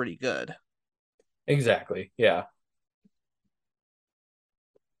also pretty good. Exactly. Yeah.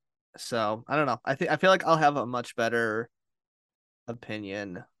 So I don't know. I feel like I'll have a much better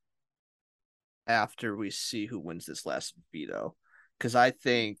opinion after we see who wins this last veto, because I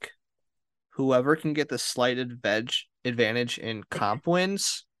think whoever can get the slight advantage in comp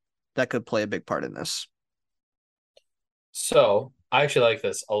wins, that could play a big part in this. So I actually like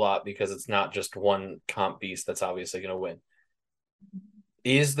this a lot because it's not just one comp beast that's obviously going to win.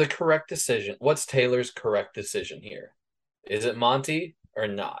 Is the correct decision? What's Taylor's correct decision here? Is it Monty or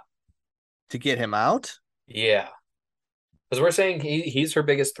not? To get him out? Yeah. Because we're saying he's her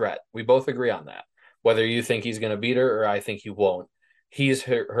biggest threat. We both agree on that. Whether you think he's going to beat her or I think he won't, he's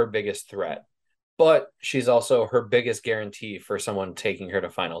her biggest threat. But she's also her biggest guarantee for someone taking her to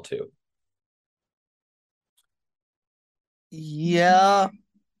final two. Yeah.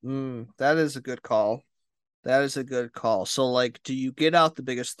 That is a good call. That is a good call. So, like, do you get out the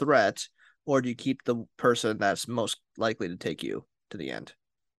biggest threat or do you keep the person that's most likely to take you to the end?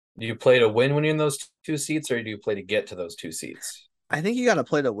 Do you play to win when you're in those two seats, or do you play to get to those two seats? I think you got to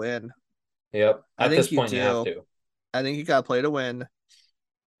play to win. Yep. I At this think you point, you have do. to. I think you got to play to win.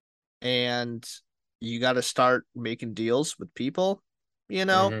 And you got to start making deals with people.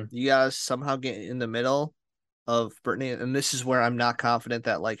 Mm-hmm. You got to somehow get in the middle of Brittany. And this is where I'm not confident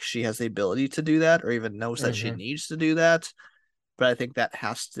that like she has the ability to do that or even knows that she Mm-hmm. needs to do that. But I think that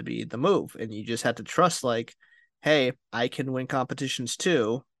has to be the move. And you just have to trust, like, hey, I can win competitions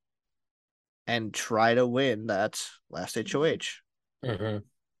too and try to win that last HOH. Mm-hmm.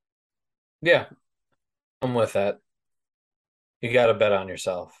 Yeah, I'm with that. You got to bet on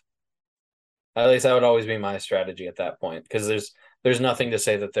yourself. At least that would always be my strategy at that point because there's nothing to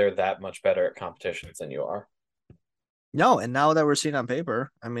say that they're that much better at competitions than you are. No, and now that we're seeing on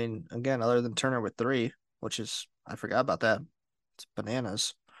paper, I mean, again, other than Turner with 3, which is, I forgot about that. It's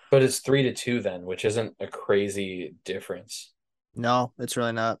bananas. But it's 3-2 then, which isn't a crazy difference. No, it's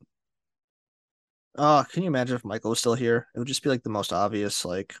really not. Oh, can you imagine if Michael was still here? It would just be like the most obvious,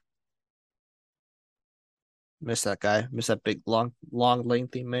 like, miss that guy, miss that big, long,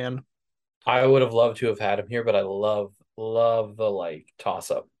 lengthy man. I would have loved to have had him here, but I love the like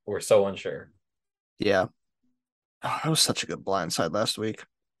toss up. We're so unsure. Yeah. Oh, that was such a good blind side last week.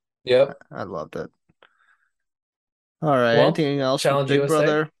 Yep. I loved it. All right. Well, Anything else with Challenge Big USA,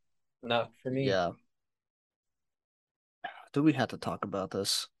 Brother? not for me. Yeah. Do we have to talk about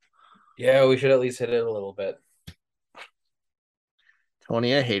this? Yeah, we should at least hit it a little bit.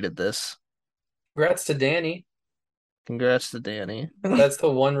 Tony, I hated this. Congrats to Danny. Congrats to Danny. That's the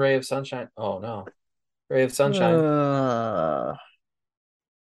one ray of sunshine. Oh no, ray of sunshine. Uh,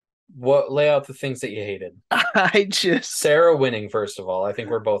 What lay out the things that you hated? I just Sarah winning, first of all. I think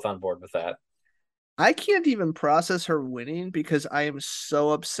we're both on board with that. I can't even process her winning because I am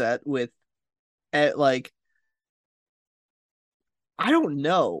so upset with like I don't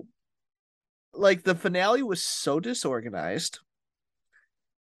know. Like the finale was so disorganized.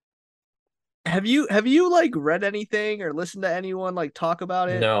 Have you like read anything or listened to anyone like talk about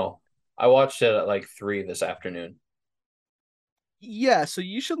it? No, I watched it at like 3 this afternoon. Yeah, so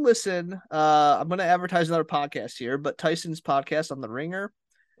you should listen. I'm gonna advertise another podcast here, but Tyson's podcast on The Ringer,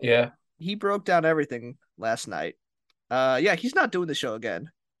 Yeah. he broke down everything last night. Yeah, he's not doing the show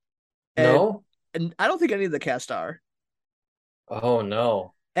again. And No? and I don't think any of the cast are. Oh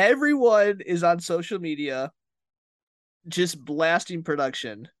no. Everyone is on social media just blasting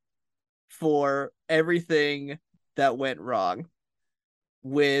production for everything that went wrong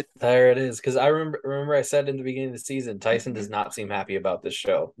with There it is. Because I remember I said in the beginning of the season, Tyson does not seem happy about this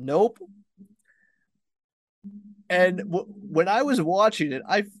show. nope. And when I was watching it,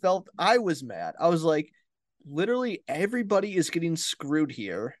 I felt I was mad. I was like, literally everybody is getting screwed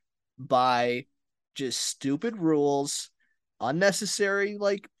here by just stupid rules, unnecessary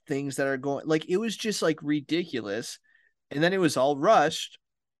like things that are going like it was just like ridiculous. And then it was all rushed.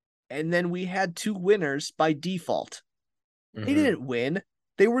 And then we had 2 winners by default. They Mm-hmm. didn't win.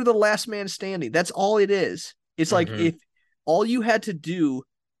 They were the last man standing. That's all it is. It's like Mm-hmm. if all you had to do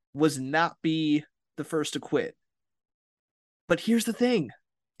was not be the first to quit. But here's the thing.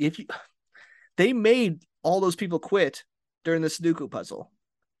 If you they made all those people quit during the Sudoku puzzle.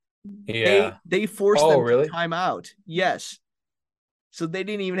 Yeah. They forced Oh, them to really? time out. Yes. So they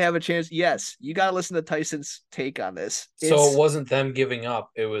didn't even have a chance. Yes, you got to listen to Tyson's take on this. So it It's wasn't them giving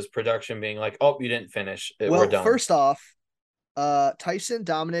up. It was production being like, oh, you didn't finish. We're well, done. first off, Tyson,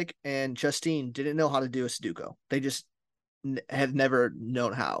 Dominic, and Justine didn't know how to do a Sudoku. They just had never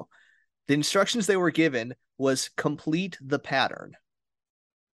known how. The instructions they were given was complete the pattern.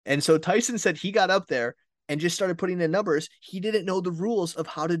 And so Tyson said he got up there and just started putting in numbers. He didn't know the rules of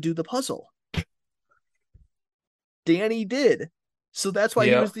how to do the puzzle. Danny did. So that's why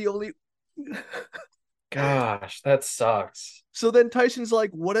he Yep. was the only. Gosh, that sucks. So then Tyson's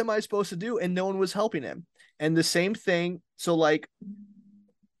like, what am I supposed to do? And no one was helping him. And the same thing. So, like,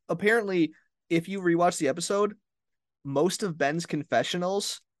 apparently, if you rewatch the episode, most of Ben's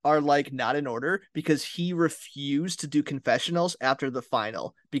confessionals are like not in order because he refused to do confessionals after the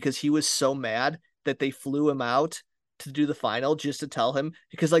final because he was so mad that they flew him out to do the final just to tell him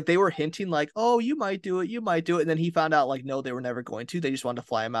because like they were hinting like, oh, you might do it, and then he found out like no, they were never going to. They just wanted to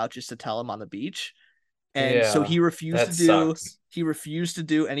fly him out just to tell him on the beach. And so Yeah, he refused to that do sucks.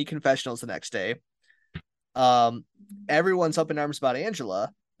 any confessionals the next day. Everyone's up in arms about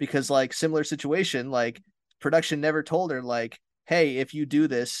Angela because like similar situation, like production never told her like, hey, if you do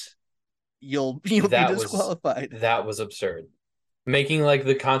this, you'll be That was disqualified. that was absurd. Making like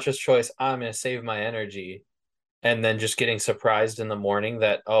the conscious choice, I'm gonna save my energy, and then just getting surprised in the morning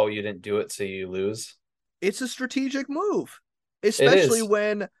that, oh, you didn't do it, so you lose. It's a strategic move, It especially is.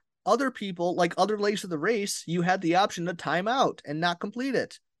 when other people, like other legs of the race, you had the option to time out and not complete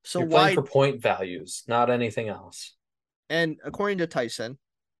it. So You're playing for why? point values, not anything else. And according to Tyson,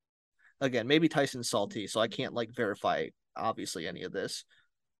 again, maybe Tyson's salty, so I can't like verify obviously any of this.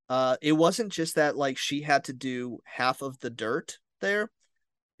 It wasn't just that like she had to do half of the dirt there.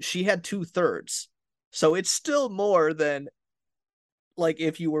 She had 2/3. So it's still more than like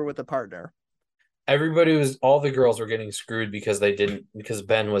if you were with a partner. All the girls were getting screwed because they didn't, because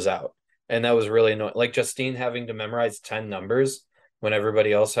Ben was out. And that was really annoying. Like Justine having to memorize 10 numbers when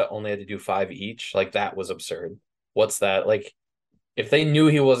everybody else only had to do five each. Like that was absurd. What's that? Like if they knew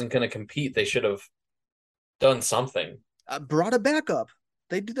he wasn't going to compete, they should have done something. Brought a backup.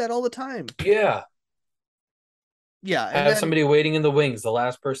 They do that all the time. Yeah. Yeah, and Have then somebody waiting in the wings, the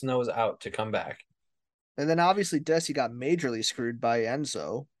last person that was out to come back. obviously Desi got majorly screwed by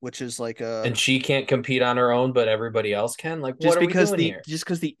Enzo, which is like a And she can't compete on her own, but everybody else can. Like, what are we doing here? just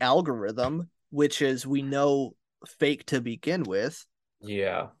because the algorithm, which is we know fake to begin with,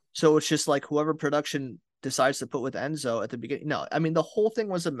 Yeah. so it's just like whoever production decides to put with Enzo at the beginning. No, I mean the whole thing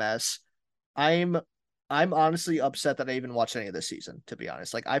was a mess. I'm I'm honestly upset that I even watched any of this season, to be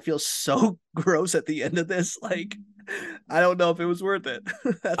honest. Like I feel so gross at the end of this. Like I don't know if it was worth it. I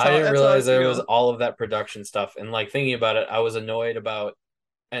didn't That's how I realize there was feel. all of that production stuff. And like thinking about it, I was annoyed about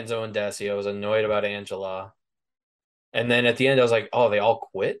Enzo and Desi. I was annoyed about Angela. And then at the end, I was like, "Oh, they all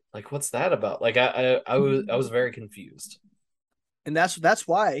quit? Like, what's that about?" Like, I was very confused. And that's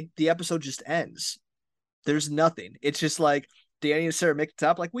why the episode just ends. There's nothing. It's just like Danny and Sarah make the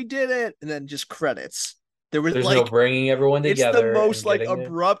top, like we did it, and then just credits. There was There's no like bringing everyone it's the together most and like getting it.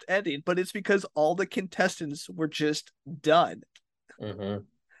 abrupt ending, but it's because all the contestants were just done. Mm-hmm.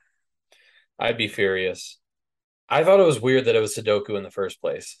 I'd be furious. I thought it was weird that it was Sudoku in the first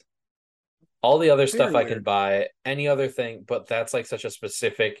place. All the other Very stuff I can weird. buy, any other thing, but that's like such a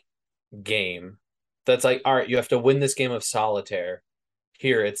specific game. That's like, all right, you have to win this game of solitaire.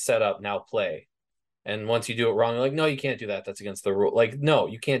 Here, it's set up, now play. And once you do it wrong, you're like, no, you can't do that. That's against the rule. Like, no,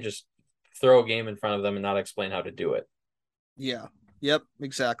 you can't just throw a game in front of them and not explain how to do it. Yeah. Yep.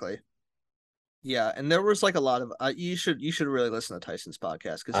 Exactly. Yeah, and there was like a lot of you should really listen to Tyson's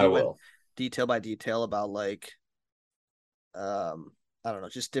podcast because I he went will. detail by detail about like I don't know,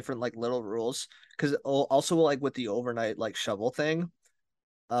 just different like little rules because also like with the overnight like shovel thing,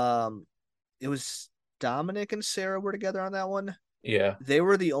 um it was Dominic and Sarah were together on that one. Yeah. They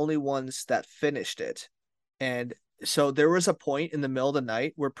were the only ones that finished it, and so there was a point in the middle of the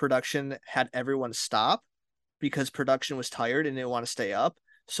night where production had everyone stop because production was tired and didn't want to stay up.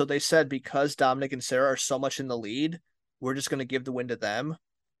 So they said because Dominic and Sarah are so much in the lead, we're just going to give the win to them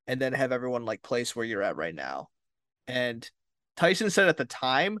and then have everyone like place where you're at right now. And Tyson said at the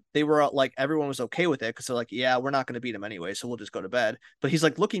time they were like everyone was okay with it because they're like, yeah, we're not going to beat him anyway, so we'll just go to bed. But he's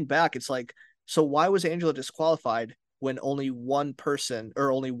like looking back, it's like, so why was Angela disqualified when only one person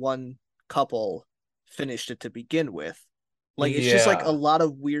or only one couple finished it to begin with? Like it's just like a Yeah. lot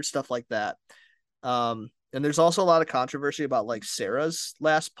of weird stuff like that. And there's also a lot of controversy about like Sarah's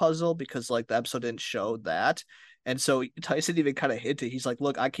last puzzle because like the episode didn't show that. And so Tyson even kind of hinted, he's like,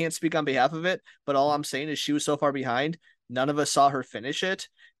 look, I can't speak on behalf of it, but all I'm saying is she was so far behind, none of us saw her finish it.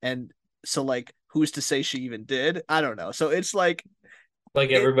 And so like who's to say she even did? I don't know. So it's like Like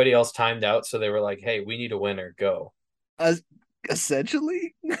it everybody else timed out, so they were like, hey, we need a winner. Go. uh,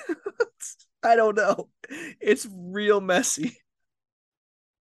 essentially I don't know. It's real messy.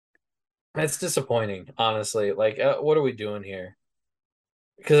 It's disappointing, honestly. Like, what are we doing here?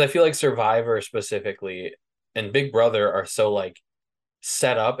 Because I feel like Survivor specifically and Big Brother are so like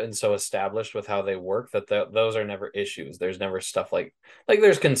set up and so established with how they work that those are never issues. There's never stuff like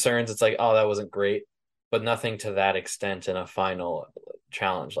there's concerns. It's like, oh, that wasn't great. but nothing to that extent in a final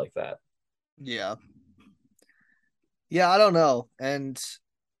challenge like that. Yeah. Yeah, I don't know. And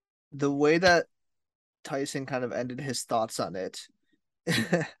the way that Tyson kind of ended his thoughts on it,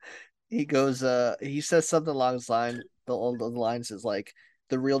 he says something along the lines is like,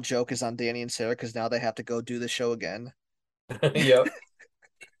 the real joke is on Danny and Sarah because now they have to go do the show again. Yep.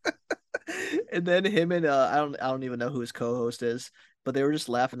 And then him and I don't even know who his co-host is, but they were just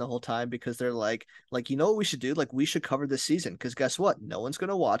laughing the whole time because they're like you know what we should do? Like we should cover this season because guess what? No one's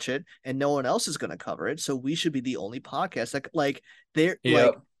gonna watch it and no one else is gonna cover it, so we should be the only podcast. Like they're like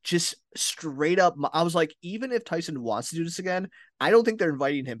Yep. just straight up. I was like, even if Tyson wants to do this again, I don't think they're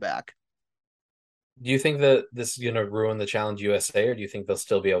inviting him back. Do you think that this is going to ruin the Challenge USA, or do you think they'll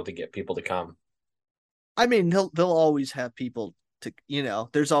still be able to get people to come? I mean, they'll always have people to,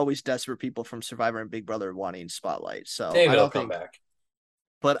 there's always desperate people from Survivor and Big Brother wanting spotlight. So Maybe I they'll don't come think, back.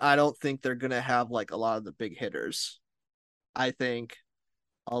 but I don't think they're gonna have like a lot of the big hitters. I think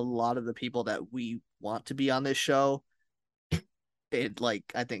a lot of the people that we want to be on this show, I think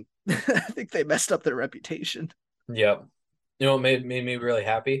I think they messed up their reputation. Yep. You know what made me really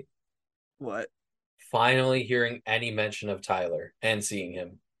happy? What? Finally hearing any mention of Tyler and seeing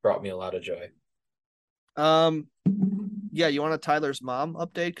him brought me a lot of joy. Um, yeah, you want a Tyler's mom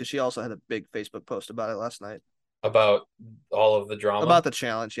update because she also had a big Facebook post about it last night About all of the about drama. the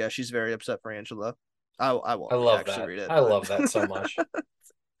challenge. Yeah, she's very upset for Angela. I I won't love actually that. read it, I but love that so much.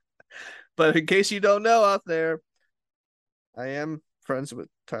 but in case you don't know out there, I am friends with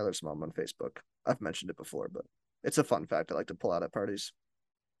Tyler's mom on Facebook. I've mentioned it before, but it's a fun fact I like to pull out at parties.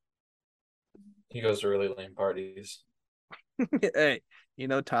 He goes to really lame parties. Hey, you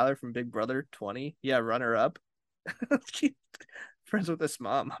know Tyler from Big Brother 20? Yeah, runner up. Friends with his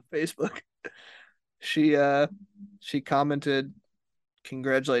mom on Facebook. She commented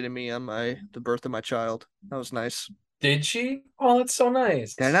congratulating me on the birth of my child. That was nice. Did she? Oh, that's so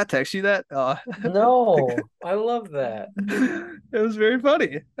nice. Did I not text you that? No, I love that. It was very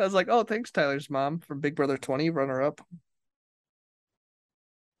funny. I was like, "Oh, thanks, Tyler's mom from Big Brother 20, runner up."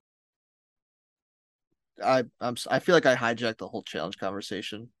 I feel like I hijacked the whole challenge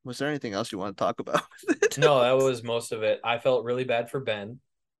conversation. Was there anything else you want to talk about? No, that was most of it. I felt really bad for Ben.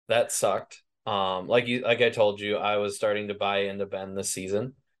 That sucked. Like I told you, I was starting to buy into Ben this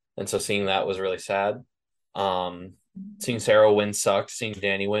season, and so seeing that was really sad. Um, Seeing Sarah win sucked. Seeing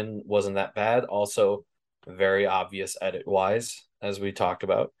Danny win wasn't that bad. Also, very obvious edit wise, as we talked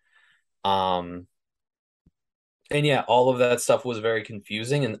about. Um, and yeah, all of that stuff was very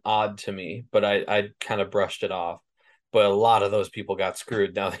confusing and odd to me, but I kind of brushed it off. But a lot of those people got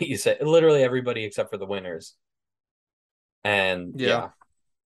screwed now that you say literally everybody except for the winners. And Yeah. yeah,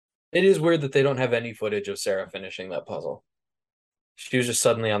 it is weird that they don't have any footage of Sarah finishing that puzzle. She was just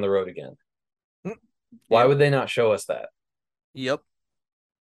suddenly on the road again. Why Yep. would they not show us that? Yep.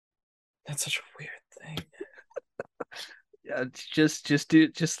 That's such a weird thing. Yeah,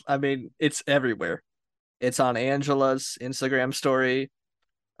 just I mean, it's everywhere. It's on Angela's Instagram story.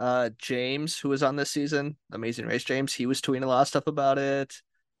 James, who was on this season, Amazing Race James, he was tweeting a lot of stuff about it.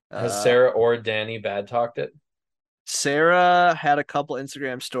 Has Uh Sarah or Danny bad talked it? Sarah had a couple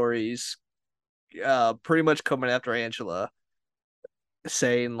Instagram stories pretty much coming after Angela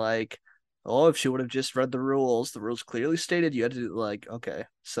saying like, oh, if she would have just read the rules clearly stated you had to do like, okay.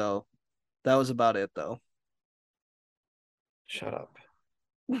 So that was about it though. Shut up.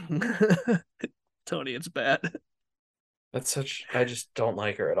 Tony, it's bad. I just don't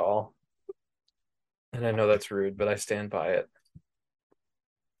like her at all. And I know that's rude, but I stand by it.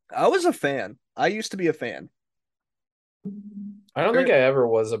 I was a fan. I used to be a fan. I don't think I ever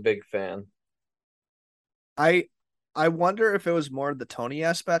was a big fan. I I wonder if it was more the Tony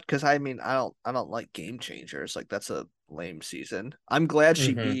aspect because I mean I don't like game changers. Like that's a lame season. I'm glad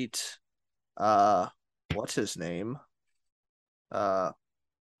she Mm-hmm. beat what's his name? Uh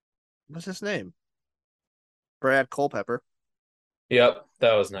what's his name? Brad Culpepper. Yep,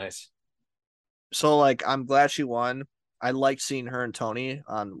 that was nice. So like I'm glad she won. I liked seeing her and Tony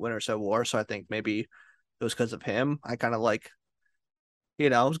on Winners at War, so I think maybe it was because of him. I kind of like,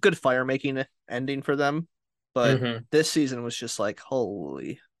 it was good fire making ending for them. But Mm-hmm. this season was just like,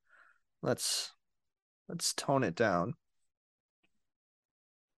 holy, let's tone it down.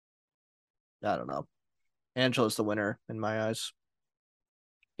 I don't know. Angela's the winner in my eyes.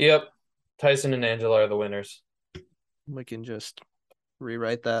 Yep. Tyson and Angela are the winners. We can just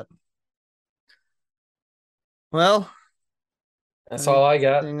rewrite that. Well, That's all I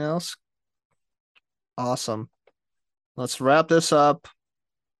got. anything else? Awesome. Let's wrap this up.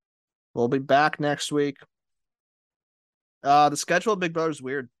 We'll be back next week. The schedule of Big Brother is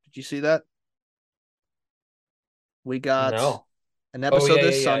weird. Did you see that? We got No. an episode yeah,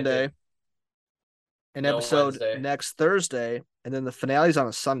 this yeah, I Sunday, did. an No episode Wednesday. next Thursday, and then the finale's on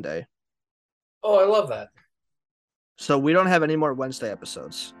a Sunday. Oh, I love that. So we don't have any more Wednesday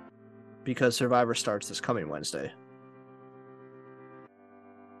episodes because Survivor starts this coming Wednesday.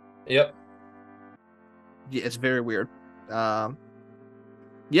 Yep. Yeah, it's very weird.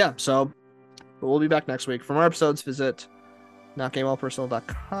 Yeah, so but we'll be back next week. For more episodes, visit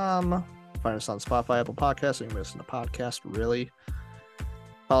notgamewellpersonal.com. Find us on Spotify, Apple Podcasts, so you can listen to podcast, really.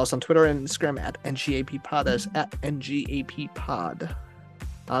 Follow us on Twitter and Instagram at NGAP Pod. That is at NGAP Pod.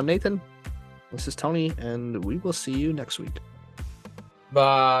 I'm Nathan. This is Tony, and we will see you next week.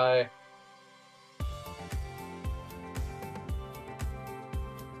 Bye.